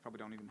card. You guys probably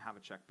don't even have a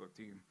checkbook,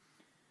 do you?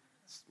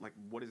 It's like,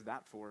 what is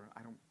that for?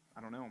 I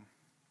don't know.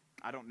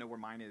 I don't know where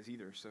mine is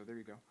either, so there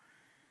you go.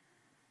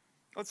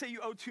 Let's say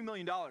you owe $2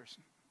 million,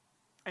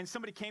 and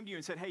somebody came to you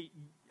and said, hey,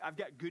 I've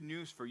got good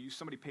news for you.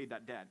 Somebody paid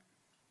that debt.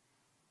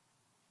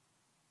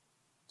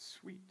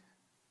 Sweet.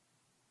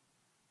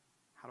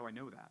 How do I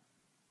know that?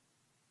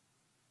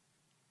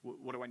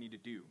 What do I need to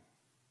do?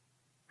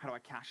 How do I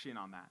cash in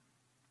on that?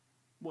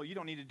 Well, you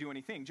don't need to do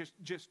anything.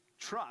 Just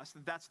trust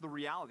that that's the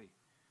reality.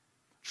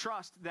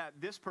 Trust that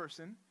this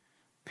person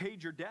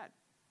paid your debt.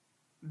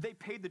 They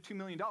paid the $2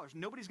 million.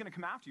 Nobody's going to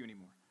come after you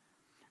anymore.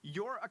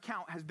 Your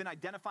account has been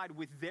identified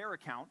with their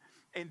account,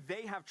 and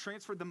they have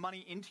transferred the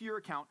money into your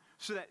account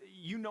so that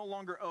you no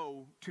longer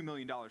owe $2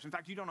 million. In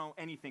fact, you don't owe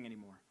anything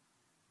anymore.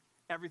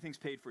 Everything's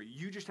paid for you.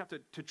 You just have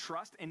to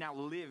trust and now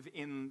live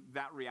in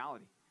that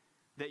reality,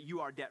 that you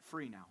are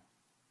debt-free now.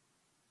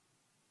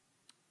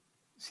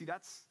 See,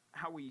 that's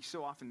how we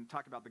so often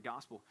talk about the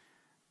gospel.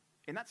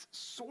 And that's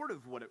sort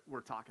of what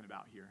we're talking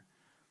about here.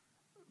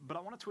 But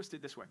I want to twist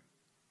it this way.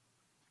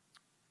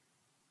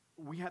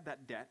 We had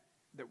that debt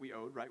that we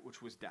owed, right,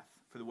 which was death.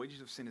 For the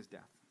wages of sin is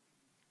death.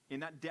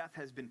 And that death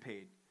has been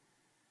paid.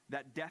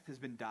 That death has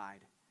been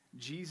died.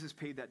 Jesus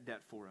paid that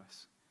debt for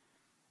us.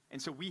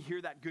 And so we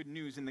hear that good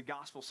news in the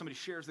gospel. Somebody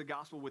shares the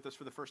gospel with us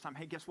for the first time.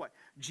 Hey, guess what?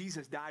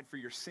 Jesus died for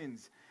your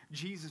sins.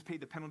 Jesus paid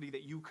the penalty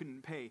that you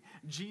couldn't pay.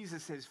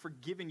 Jesus has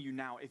forgiven you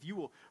now. If you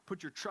will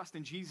put your trust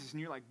in Jesus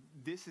and you're like,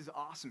 this is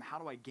awesome. How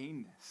do I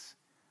gain this?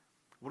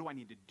 What do I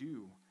need to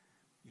do?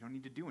 You don't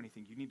need to do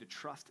anything. You need to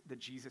trust that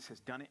Jesus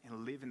has done it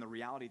and live in the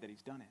reality that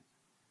he's done it.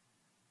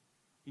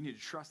 You need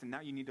to trust, and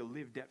now you need to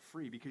live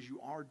debt-free because you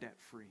are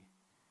debt-free.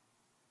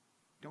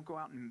 Don't go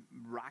out and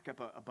rack up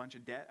a bunch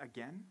of debt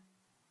again.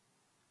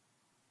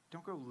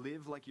 Don't go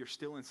live like you're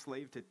still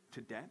enslaved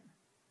to debt.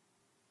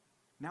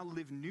 Now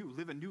live new.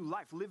 Live a new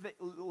life. Live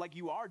like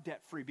you are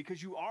debt-free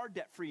because you are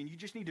debt-free, and you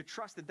just need to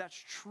trust that that's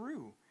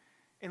true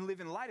and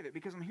live in light of it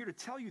because I'm here to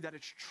tell you that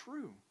it's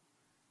true.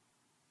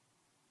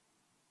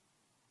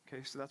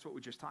 Okay, so that's what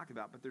we just talked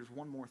about, but there's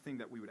one more thing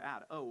that we would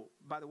add. Oh,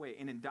 by the way,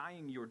 and in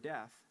dying your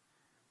death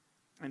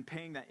and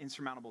paying that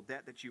insurmountable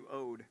debt that you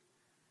owed,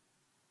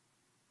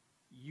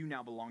 you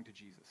now belong to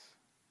Jesus.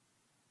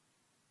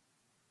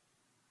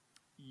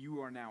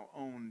 you are now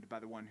owned by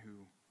the one who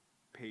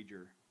paid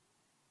your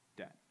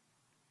debt.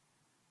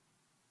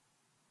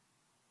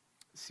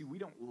 See, we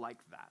don't like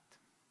that.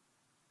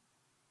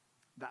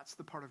 That's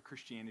the part of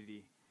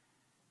Christianity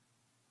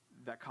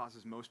that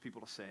causes most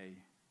people to say,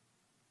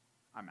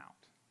 I'm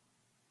out.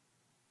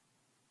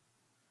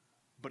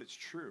 But it's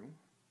true.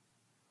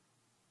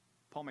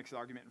 Paul makes the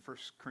argument in 1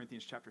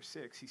 Corinthians chapter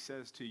 6. He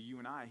says to you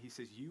and I, he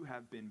says, you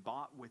have been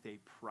bought with a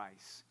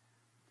price.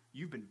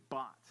 You've been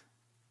bought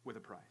with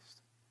a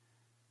price.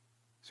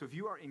 So if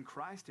you are in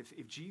Christ,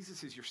 if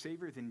Jesus is your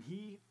Savior, then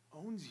he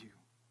owns you.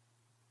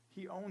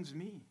 He owns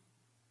me.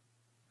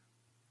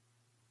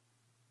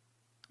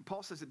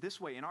 Paul says it this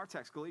way in our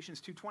text,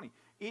 Galatians 2:20.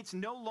 It's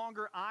no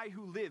longer I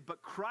who live,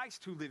 but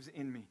Christ who lives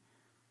in me.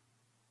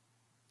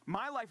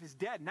 My life is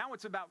dead. Now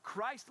it's about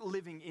Christ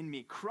living in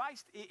me.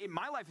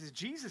 My life is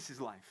Jesus'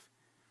 life.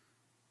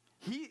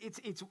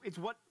 It's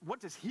what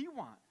does he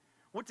want?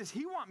 What does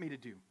he want me to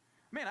do?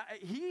 Man,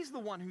 he's the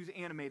one who's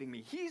animating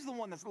me. He's the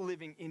one that's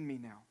living in me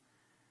now.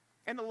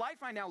 And the life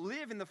I now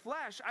live in the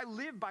flesh, I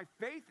live by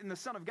faith in the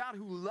Son of God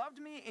who loved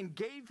me and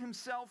gave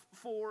himself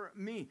for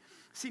me.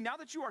 See, now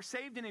that you are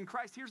saved and in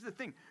Christ, here's the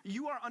thing.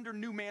 You are under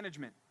new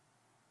management.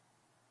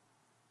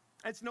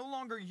 It's no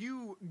longer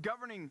you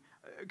governing,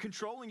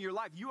 controlling your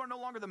life. You are no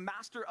longer the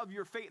master of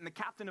your fate and the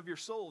captain of your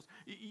souls.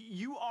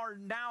 You are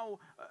now,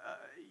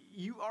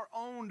 you are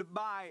owned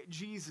by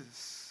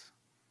Jesus.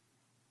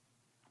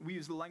 We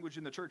use the language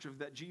in the church of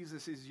that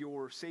Jesus is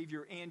your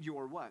Savior and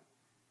your what?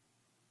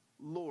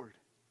 Lord.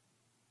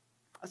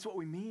 That's what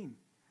we mean.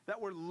 That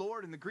word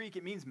Lord in the Greek,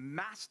 it means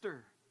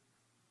master.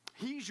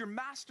 He's your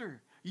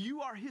master.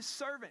 You are his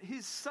servant,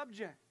 his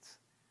subject.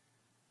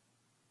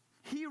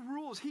 He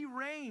rules, he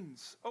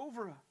reigns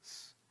over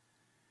us.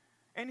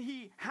 And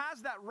he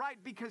has that right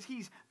because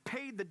he's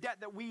paid the debt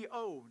that we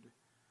owed.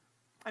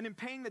 And in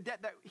paying the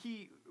debt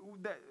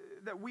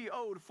that we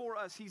owed for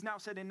us, he's now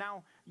said, and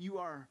now you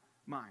are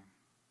mine.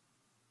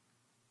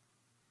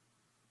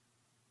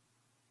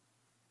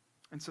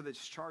 And so this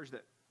charge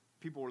that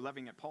people were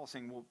levying at Paul,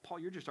 saying, well, Paul,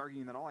 you're just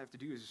arguing that all I have to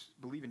do is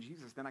believe in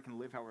Jesus, then I can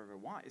live however I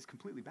want, is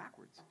completely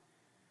backwards.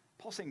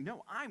 Paul's saying,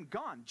 no, I'm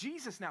gone.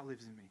 Jesus now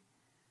lives in me.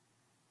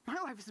 My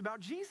life is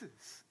about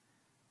Jesus.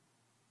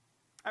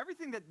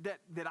 Everything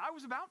that I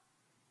was about,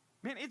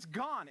 man, it's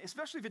gone,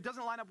 especially if it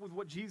doesn't line up with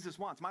what Jesus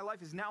wants. My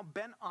life is now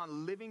bent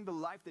on living the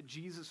life that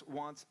Jesus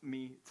wants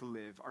me to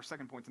live. Our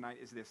second point tonight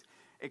is this: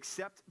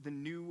 accept the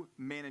new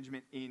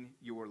management in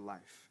your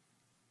life.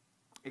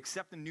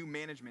 Accept the new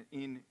management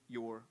in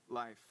your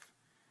life.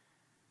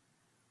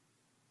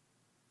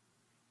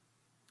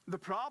 The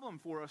problem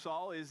for us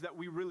all is that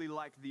we really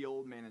liked the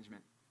old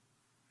management.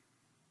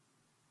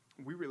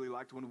 We really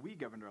liked when we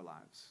governed our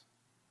lives.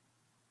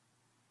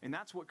 And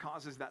that's what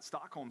causes that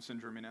Stockholm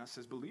syndrome in us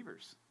as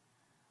believers.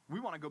 We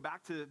want to go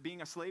back to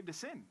being a slave to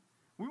sin.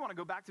 We want to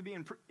go back to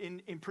being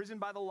imprisoned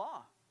by the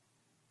law.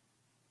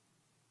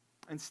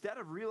 Instead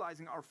of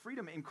realizing our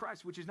freedom in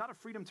Christ, which is not a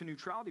freedom to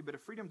neutrality, but a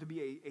freedom to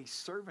be a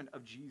servant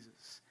of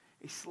Jesus,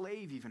 a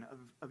slave even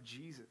of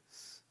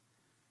Jesus.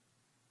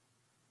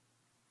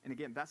 And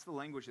again, that's the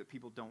language that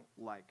people don't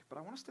like. But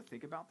I want us to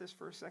think about this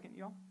for a second,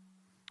 y'all.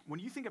 When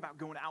you think about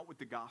going out with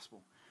the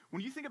gospel,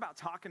 when you think about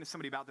talking to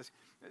somebody about this,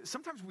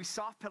 sometimes we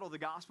soft pedal the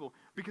gospel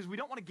because we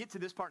don't want to get to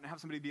this part and have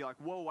somebody be like,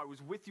 whoa, I was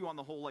with you on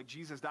the whole, like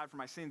Jesus died for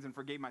my sins and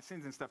forgave my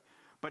sins and stuff.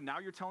 But now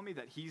you're telling me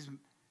that he's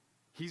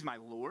my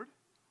Lord?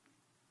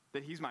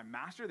 That he's my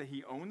master? That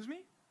he owns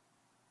me?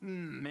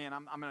 Man,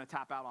 I'm going to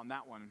tap out on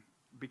that one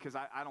because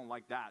I don't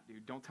like that,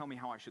 dude. Don't tell me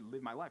how I should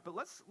live my life. But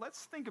let's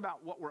think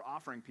about what we're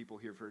offering people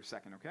here for a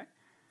second, okay?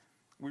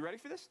 We ready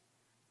for this?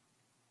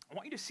 I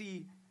want you to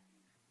see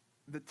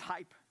the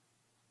type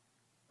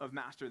of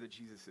master that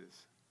Jesus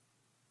is.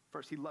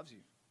 First, he loves you.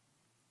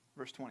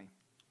 Verse 20.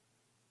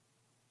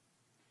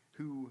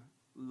 Who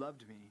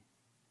loved me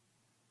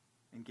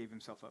and gave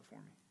himself up for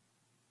me.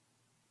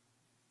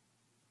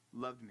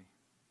 Loved me.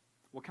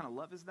 What kind of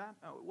love is that?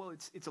 Oh, well,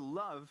 it's a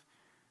love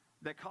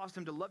that caused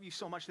him to love you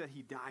so much that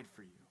he died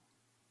for you.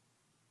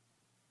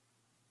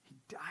 He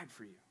died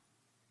for you.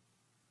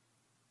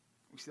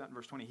 We see that in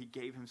verse 20. He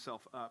gave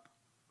himself up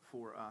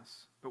for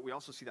us. But we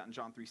also see that in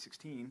John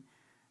 3:16.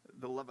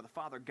 The love of the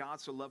Father.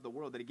 God so loved the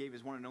world that he gave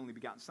his one and only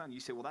begotten Son. You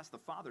say, well, that's the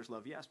Father's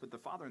love. Yes, but the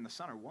Father and the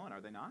Son are one, are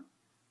they not?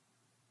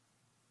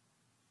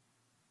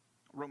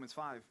 Romans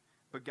 5.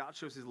 But God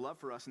shows his love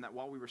for us in that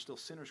while we were still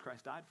sinners,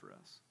 Christ died for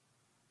us.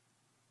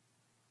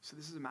 So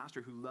this is a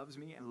master who loves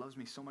me and loves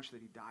me so much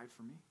that he died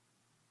for me.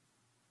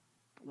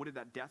 What did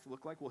that death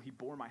look like? Well, he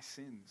bore my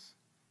sins.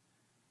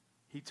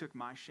 He took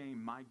my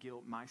shame, my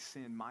guilt, my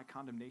sin, my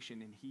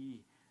condemnation, and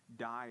he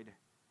died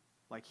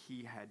like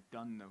he had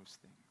done those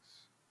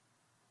things.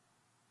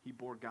 He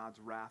bore God's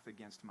wrath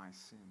against my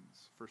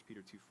sins. 1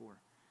 Peter 2:4.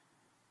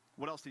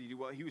 What else did he do?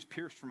 Well, he was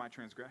pierced for my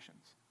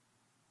transgressions.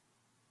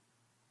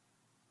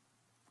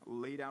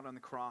 Laid out on the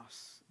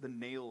cross, the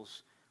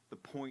nails, the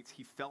points,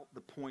 he felt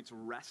the points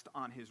rest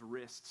on his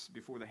wrists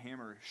before the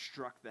hammer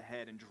struck the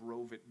head and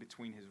drove it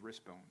between his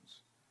wrist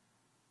bones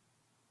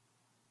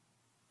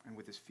and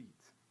with his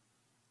feet.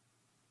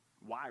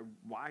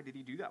 Why did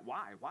he do that?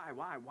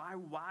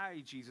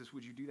 Why, Jesus,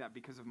 would you do that?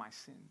 Because of my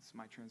sins,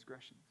 my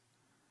transgressions.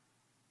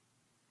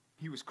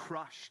 He was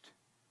crushed,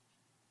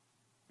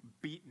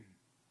 beaten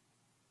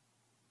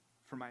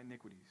for my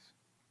iniquities.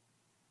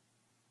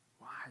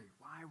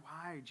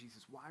 Why,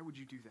 Jesus? Why would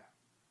you do that?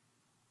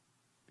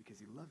 Because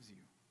he loves you.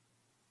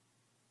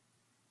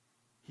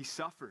 He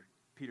suffered,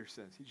 Peter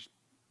says. He just,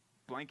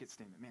 blanket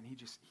statement, man, he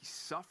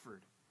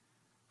suffered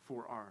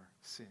for our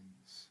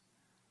sins.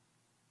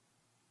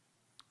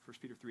 1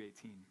 Peter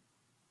 3:18.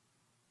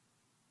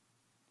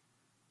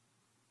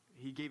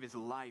 He gave his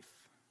life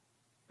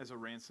as a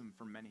ransom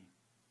for many.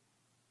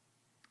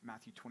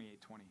 Matthew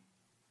 28:20.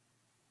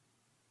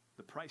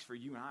 The price for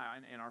you and I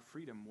and our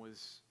freedom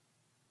was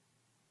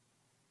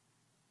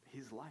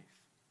his life.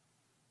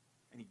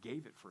 And he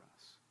gave it for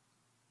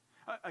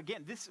us.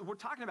 Again, we're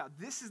talking about,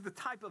 this is the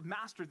type of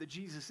master that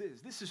Jesus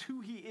is. This is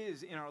who he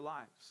is in our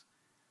lives.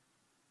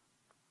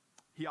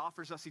 He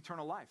offers us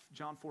eternal life.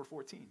 John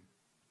 4:14.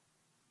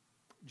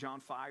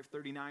 John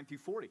 5:39 through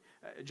 40.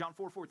 John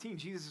 4:14,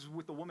 Jesus is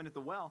with the woman at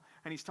the well,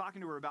 and he's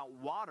talking to her about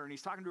water, and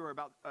he's talking to her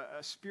about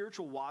a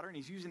spiritual water, and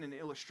he's using an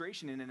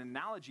illustration and an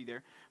analogy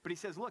there. But he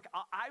says, look,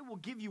 I will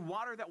give you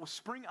water that will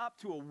spring up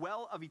to a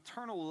well of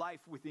eternal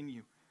life within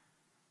you.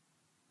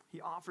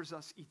 He offers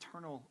us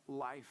eternal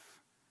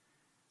life.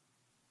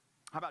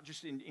 How about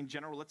just in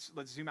general, let's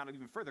zoom out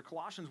even further.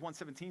 Colossians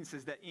 1:17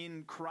 says that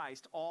in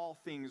Christ all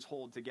things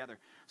hold together.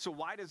 So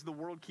why does the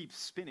world keep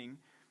spinning?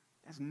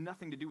 It has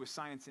nothing to do with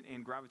science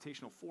and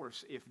gravitational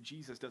force if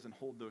Jesus doesn't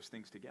hold those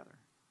things together.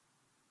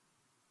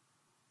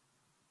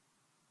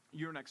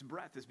 Your next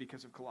breath is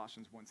because of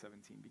Colossians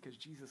 1:17, because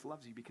Jesus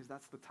loves you, because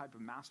that's the type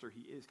of master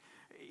he is.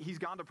 He's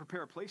gone to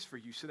prepare a place for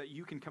you so that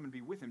you can come and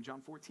be with him.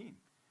 John 14,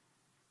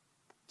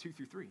 2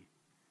 through 3.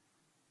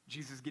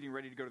 Jesus is getting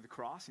ready to go to the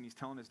cross, and he's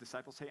telling his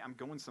disciples, hey, I'm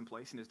going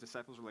someplace. And his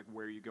disciples are like,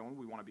 where are you going?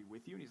 We want to be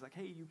with you. And he's like,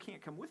 hey, you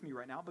can't come with me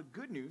right now, but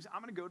good news,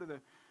 I'm going to go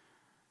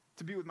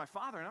to be with my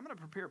Father, and I'm going to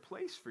prepare a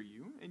place for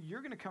you, and you're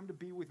going to come to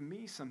be with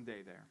me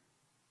someday there.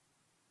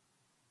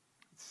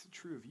 It's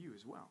true of you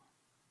as well.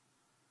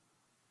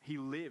 He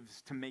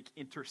lives to make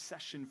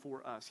intercession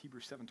for us,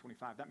 Hebrews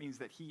 7:25. That means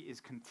that he is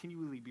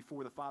continually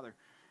before the Father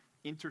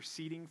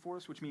interceding for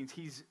us, which means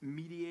he's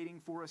mediating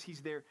for us.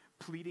 He's there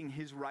pleading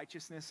his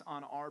righteousness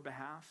on our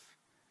behalf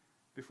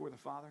before the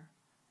Father.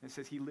 And it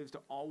says he lives to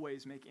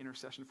always make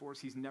intercession for us.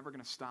 He's never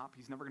going to stop.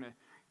 He's never going to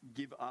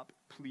give up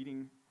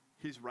pleading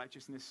his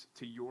righteousness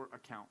to your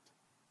account.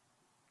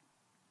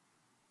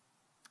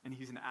 And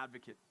he's an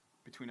advocate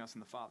between us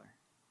and the Father.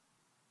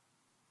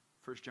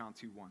 1 John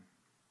 2:1.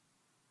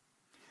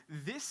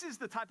 This is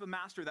the type of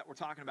master that we're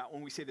talking about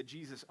when we say that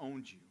Jesus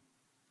owns you.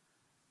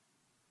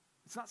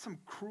 It's not some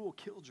cruel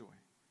killjoy.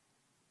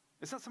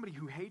 It's not somebody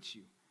who hates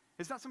you.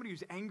 It's not somebody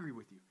who's angry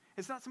with you.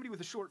 It's not somebody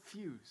with a short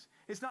fuse.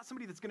 It's not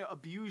somebody that's going to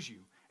abuse you.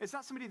 It's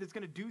not somebody that's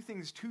going to do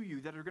things to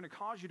you that are going to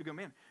cause you to go,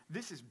 man,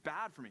 this is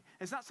bad for me.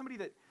 It's not somebody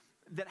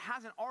that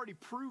hasn't already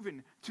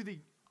proven to the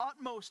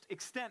utmost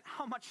extent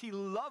how much he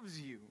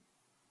loves you.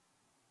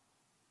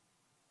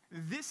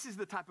 This is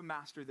the type of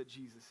master that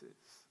Jesus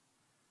is.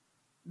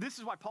 This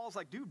is why Paul's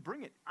like, dude,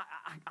 bring it.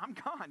 I'm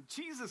gone.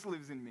 Jesus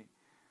lives in me.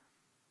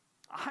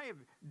 I have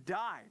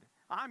died.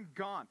 I'm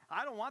gone.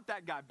 I don't want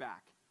that guy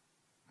back.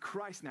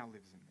 Christ now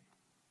lives in me.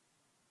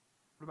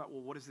 What about,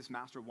 well, what does this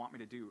master want me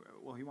to do?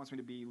 Well, he wants me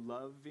to be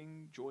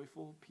loving,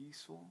 joyful,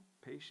 peaceful,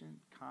 patient,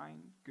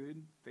 kind,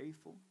 good,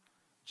 faithful,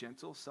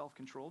 gentle,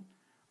 self-controlled.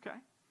 Okay.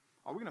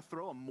 Are we going to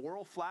throw a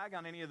moral flag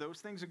on any of those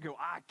things and go,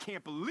 I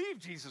can't believe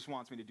Jesus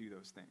wants me to do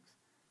those things?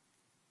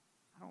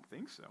 I don't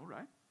think so,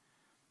 right?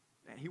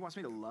 And he wants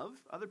me to love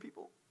other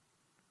people?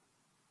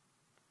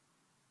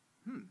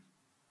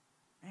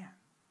 Man,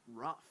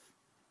 rough.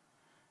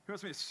 He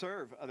wants me to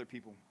serve other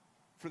people.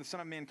 For the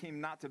Son of Man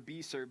came not to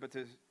be served, but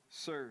to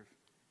serve.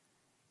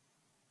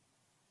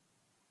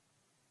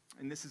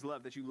 And this is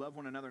love, that you love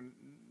one another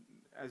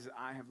as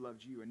I have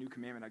loved you. A new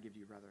commandment I give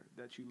you, rather,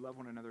 that you love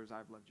one another as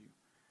I've loved you.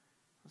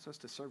 He wants us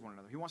to serve one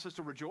another. He wants us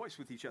to rejoice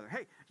with each other.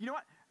 Hey, you know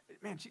what?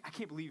 Man, I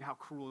can't believe how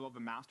cruel of a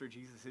master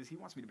Jesus is. He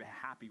wants me to be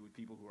happy with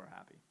people who are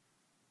happy.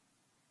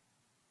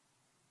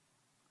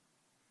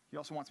 He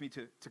also wants me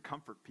to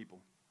comfort people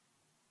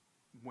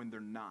when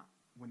they're not,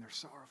 when they're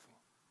sorrowful.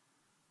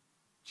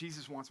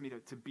 Jesus wants me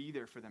to be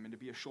there for them and to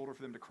be a shoulder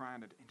for them to cry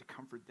on and to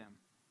comfort them.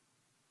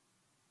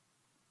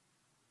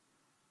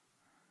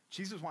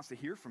 Jesus wants to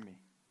hear from me.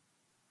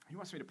 He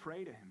wants me to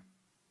pray to him.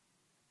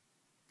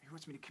 He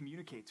wants me to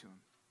communicate to him.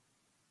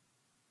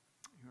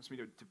 He wants me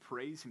to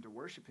praise him, to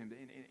worship him,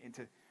 and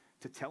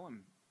to tell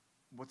him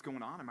what's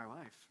going on in my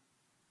life.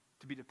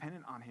 To be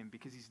dependent on him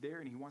because he's there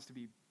and he wants to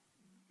be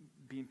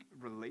in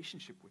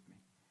relationship with me.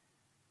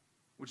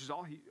 Which is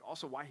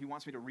also why he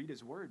wants me to read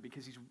his word,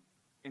 because he's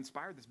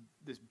inspired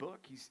this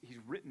book. He's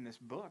written this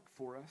book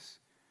for us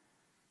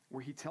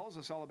where he tells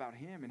us all about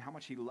him and how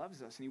much he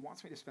loves us. And he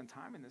wants me to spend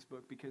time in this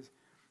book because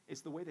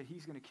it's the way that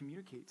he's going to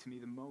communicate to me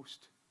the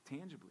most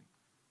tangibly.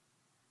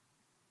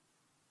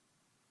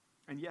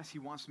 And yes, he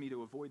wants me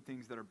to avoid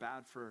things that are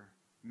bad for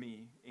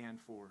me and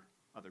for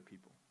other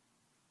people.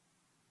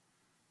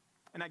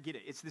 And I get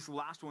it. It's this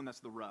last one that's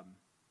the rub.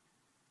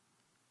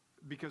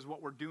 Because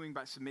what we're doing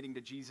by submitting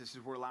to Jesus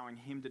is we're allowing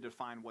him to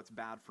define what's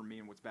bad for me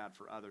and what's bad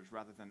for others,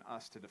 rather than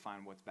us to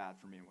define what's bad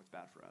for me and what's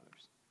bad for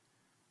others.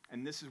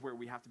 And this is where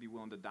we have to be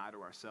willing to die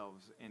to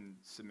ourselves and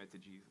submit to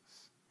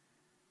Jesus.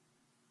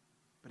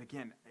 But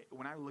again,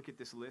 when I look at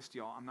this list,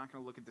 y'all, I'm not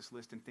going to look at this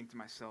list and think to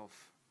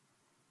myself,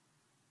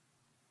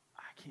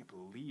 I can't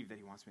believe that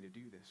he wants me to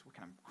do this. What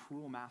kind of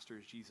cruel master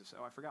is Jesus?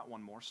 Oh, I forgot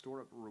one more.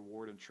 Store up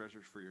reward and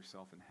treasures for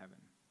yourself in heaven.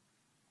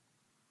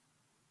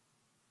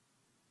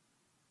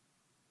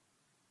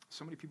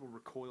 So many people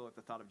recoil at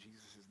the thought of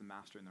Jesus as the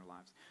master in their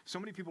lives. So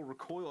many people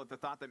recoil at the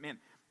thought that, man,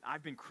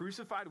 I've been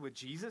crucified with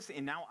Jesus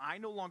and now I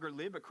no longer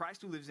live, but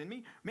Christ who lives in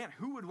me. Man,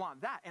 who would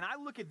want that? And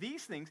I look at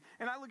these things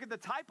and I look at the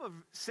type of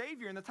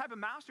Savior and the type of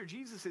master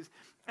Jesus is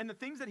and the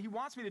things that he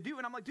wants me to do.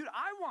 And I'm like, dude,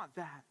 I want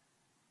that.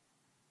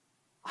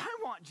 I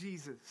want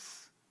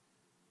Jesus.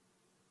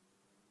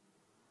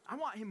 I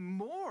want him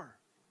more.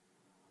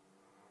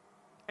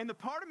 And the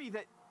part of me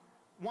that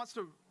wants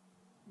to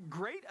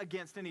grate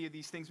against any of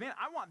these things, man,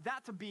 I want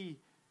that to be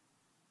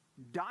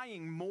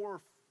dying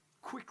more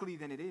quickly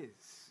than it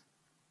is.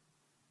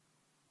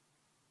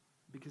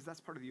 Because that's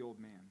part of the old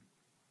man.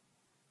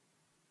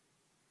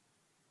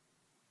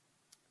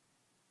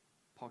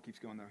 Paul keeps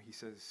going though. He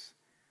says,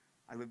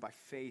 I live by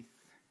faith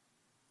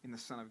in the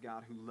Son of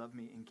God who loved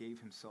me and gave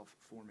himself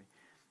for me.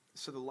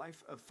 So the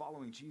life of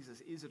following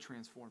Jesus is a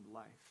transformed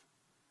life.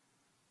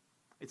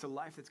 It's a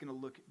life that's going to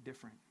look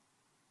different.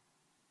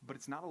 But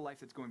it's not a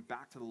life that's going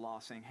back to the law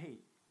saying, hey,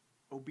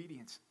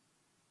 obedience,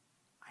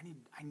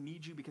 I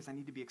need you because I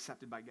need to be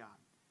accepted by God.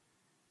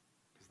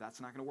 Because that's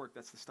not going to work.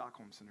 That's the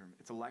Stockholm Syndrome.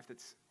 It's a life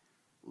that's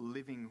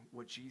living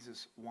what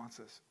Jesus wants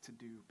us to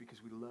do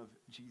because we love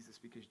Jesus,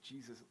 because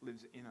Jesus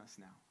lives in us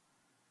now.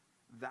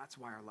 That's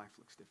why our life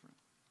looks different.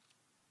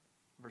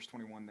 Verse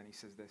 21, then he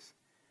says this,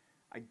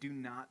 I do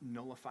not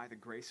nullify the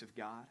grace of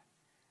God,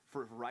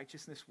 for if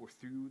righteousness were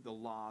through the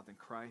law, then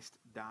Christ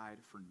died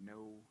for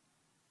no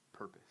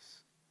purpose.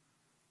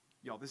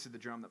 Y'all, this is the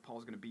drum that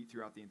Paul's going to beat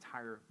throughout the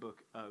entire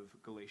book of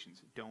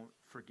Galatians. Don't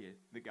forget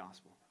the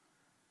gospel.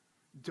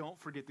 Don't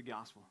forget the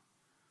gospel.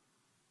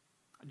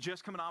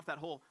 Just coming off that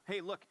whole,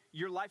 hey, look,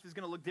 your life is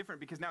going to look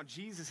different because now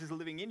Jesus is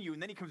living in you.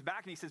 And then he comes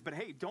back and he says, but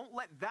hey, don't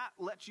let that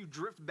let you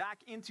drift back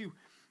into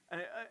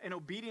an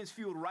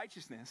obedience-fueled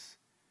righteousness.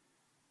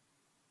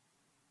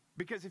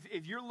 Because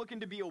if you're looking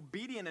to be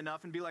obedient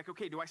enough and be like,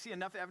 okay, do I see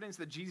enough evidence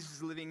that Jesus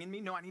is living in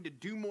me? No, I need to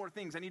do more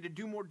things. I need to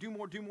do more.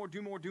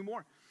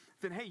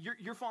 Then, hey,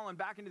 you're falling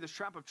back into this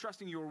trap of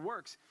trusting your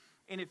works.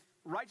 And if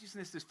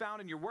righteousness is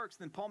found in your works,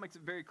 then Paul makes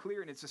it very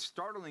clear, and it's a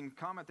startling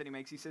comment that he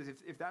makes. He says,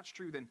 if that's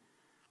true, then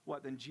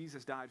what? Then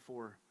Jesus died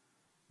for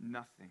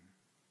nothing.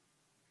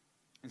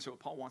 And so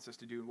what Paul wants us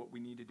to do and what we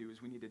need to do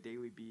is we need to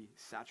daily be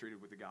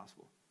saturated with the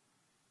gospel.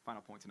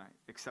 Final point tonight.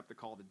 Accept the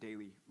call to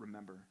daily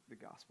remember the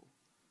gospel.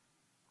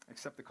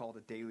 Accept the call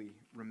to daily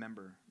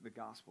remember the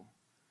gospel.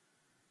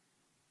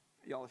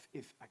 Y'all,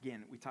 if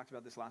again, we talked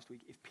about this last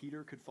week, if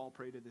Peter could fall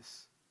prey to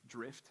this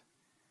drift,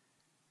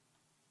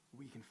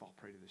 we can fall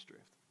prey to this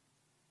drift.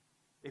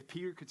 If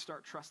Peter could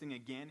start trusting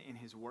again in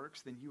his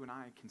works, then you and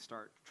I can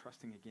start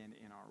trusting again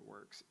in our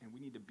works. And we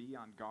need to be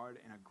on guard,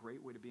 and a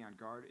great way to be on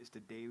guard is to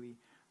daily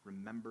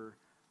remember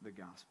the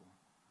gospel.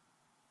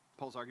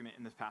 Paul's argument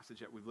in this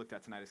passage that we've looked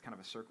at tonight is kind of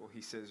a circle.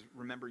 He says,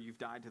 remember, you've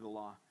died to the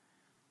law.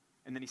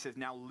 And then he says,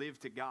 now live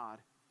to God.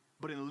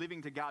 But in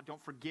living to God,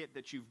 don't forget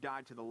that you've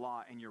died to the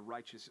law and you're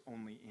righteous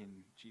only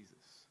in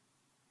Jesus.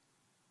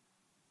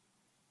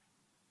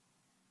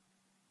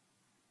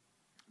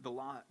 The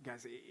law,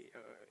 guys,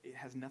 it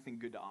has nothing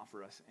good to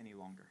offer us any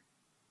longer.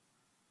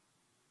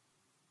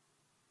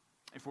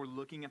 If we're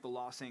looking at the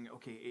law saying,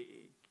 okay,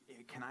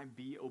 can I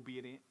be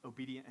obedient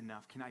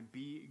enough? Can I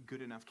be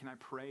good enough? Can I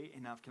pray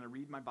enough? Can I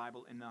read my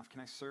Bible enough?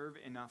 Can I serve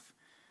enough?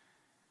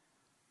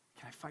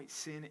 Can I fight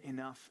sin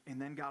enough? And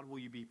then, God, will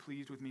you be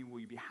pleased with me? Will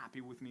you be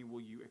happy with me?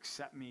 Will you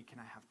accept me? Can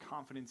I have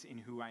confidence in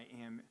who I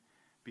am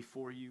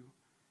before you?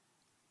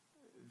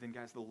 Then,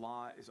 guys, the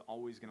law is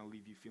always going to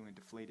leave you feeling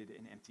deflated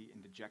and empty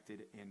and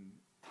dejected and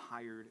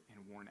tired and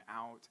worn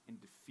out and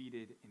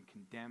defeated and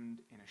condemned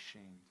and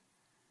ashamed.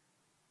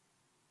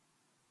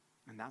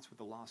 And that's what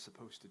the law is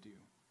supposed to do.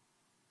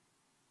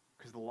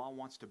 Because the law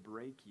wants to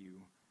break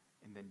you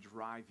and then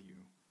drive you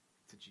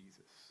to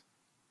Jesus.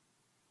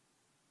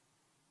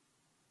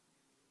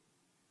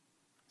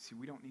 See,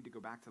 we don't need to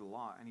go back to the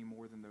law any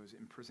more than those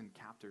imprisoned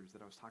captors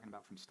that I was talking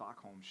about from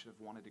Stockholm should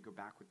have wanted to go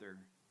back with their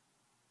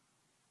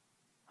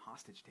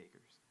hostage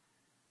takers.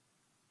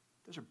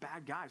 Those are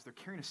bad guys. They're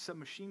carrying a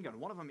submachine gun.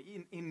 One of them,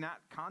 in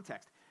that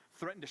context,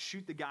 threatened to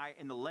shoot the guy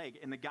in the leg.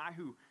 And the guy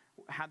who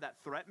had that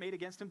threat made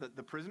against him,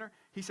 the prisoner,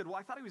 he said, well,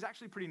 I thought he was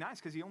actually pretty nice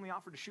because he only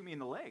offered to shoot me in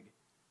the leg.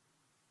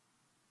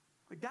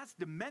 Like, that's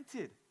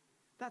demented.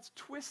 That's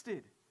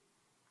twisted.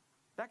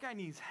 That guy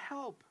needs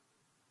help.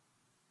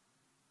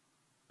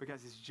 But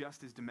guys, it's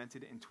just as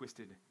demented and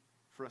twisted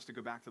for us to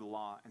go back to the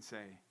law and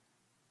say,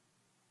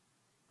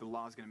 the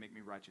law is going to make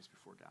me righteous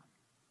before God.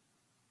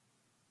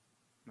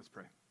 Let's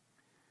pray.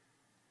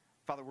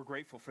 Father, we're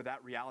grateful for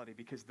that reality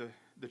because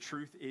the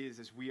truth is,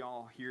 as we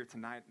all here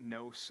tonight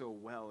know so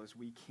well, is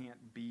we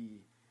can't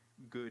be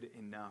good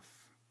enough,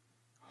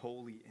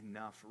 holy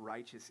enough,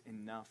 righteous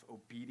enough,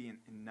 obedient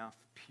enough,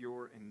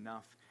 pure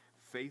enough,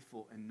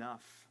 faithful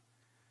enough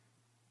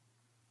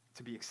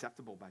to be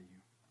acceptable by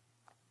you.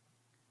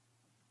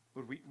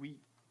 Lord, we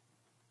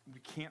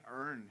can't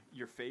earn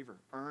your favor,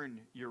 earn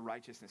your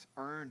righteousness,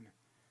 earn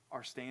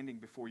our standing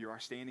before you,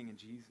 our standing in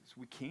Jesus.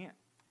 We can't.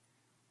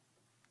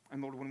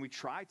 And Lord, when we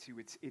try to,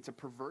 it's a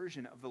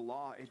perversion of the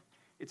law.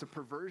 It's a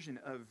perversion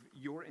of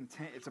your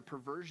intent. It's a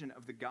perversion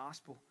of the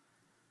gospel.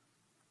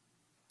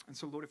 And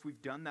so, Lord, if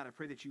we've done that, I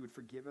pray that you would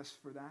forgive us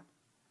for that.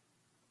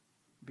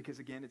 Because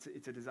again, it's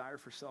a desire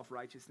for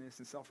self-righteousness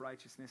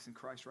and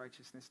Christ's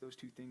righteousness. Those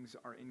two things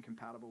are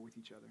incompatible with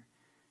each other.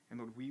 And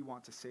Lord, we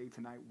want to say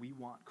tonight, we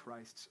want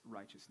Christ's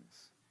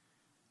righteousness.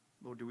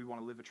 Lord, do we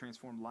want to live a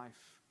transformed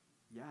life?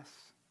 Yes.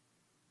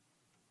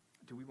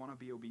 Do we want to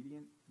be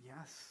obedient?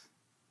 Yes.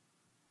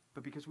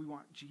 But because we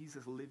want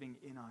Jesus living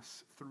in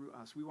us, through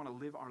us, we want to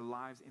live our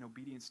lives in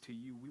obedience to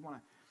you. We want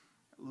to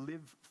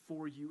live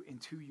for you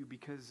and to you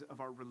because of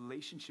our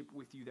relationship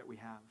with you that we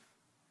have.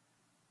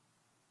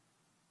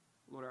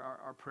 Lord,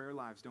 our prayer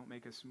lives don't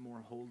make us more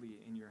holy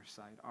in your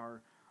sight.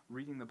 Our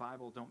reading the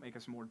Bible don't make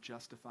us more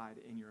justified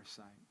in your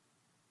sight.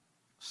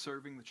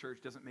 Serving the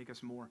church doesn't make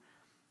us more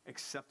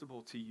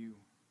acceptable to you.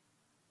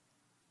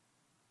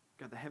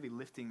 God, the heavy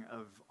lifting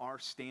of our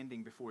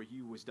standing before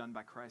you was done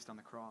by Christ on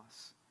the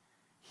cross.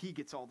 He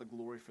gets all the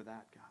glory for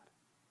that, God.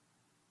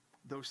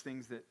 Those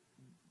things that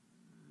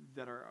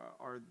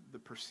are the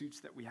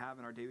pursuits that we have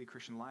in our daily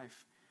Christian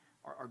life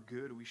are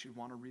good. We should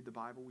want to read the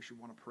Bible. We should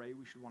want to pray.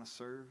 We should want to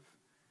serve.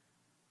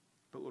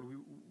 But Lord,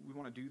 we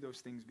want to do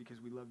those things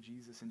because we love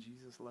Jesus, and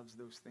Jesus loves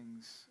those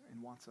things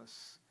and wants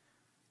us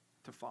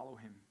to follow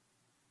him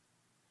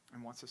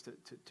and wants us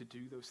to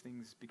do those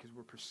things because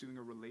we're pursuing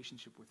a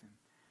relationship with him.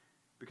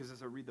 Because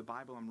as I read the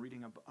Bible, I'm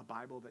reading a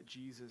Bible that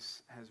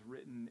Jesus has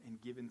written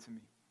and given to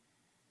me.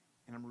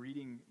 And I'm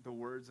reading the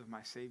words of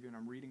my Savior, and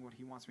I'm reading what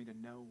he wants me to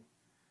know.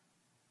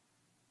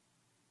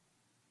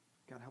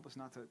 God, help us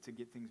not to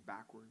get things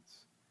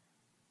backwards.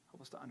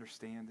 Help us to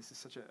understand this is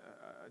such a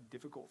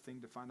difficult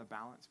thing to find a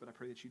balance, but I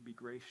pray that you'd be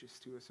gracious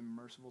to us and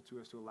merciful to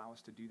us to allow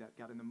us to do that.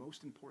 God, and the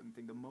most important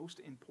thing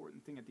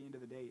at the end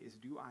of the day is,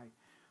 do I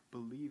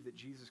believe that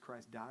Jesus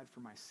Christ died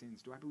for my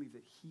sins? Do I believe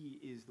that he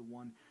is the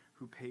one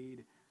who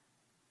paid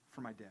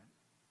for my debt?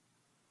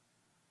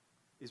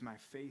 Is my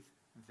faith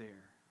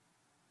there?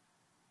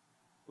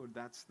 Lord,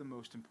 that's the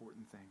most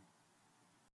important thing.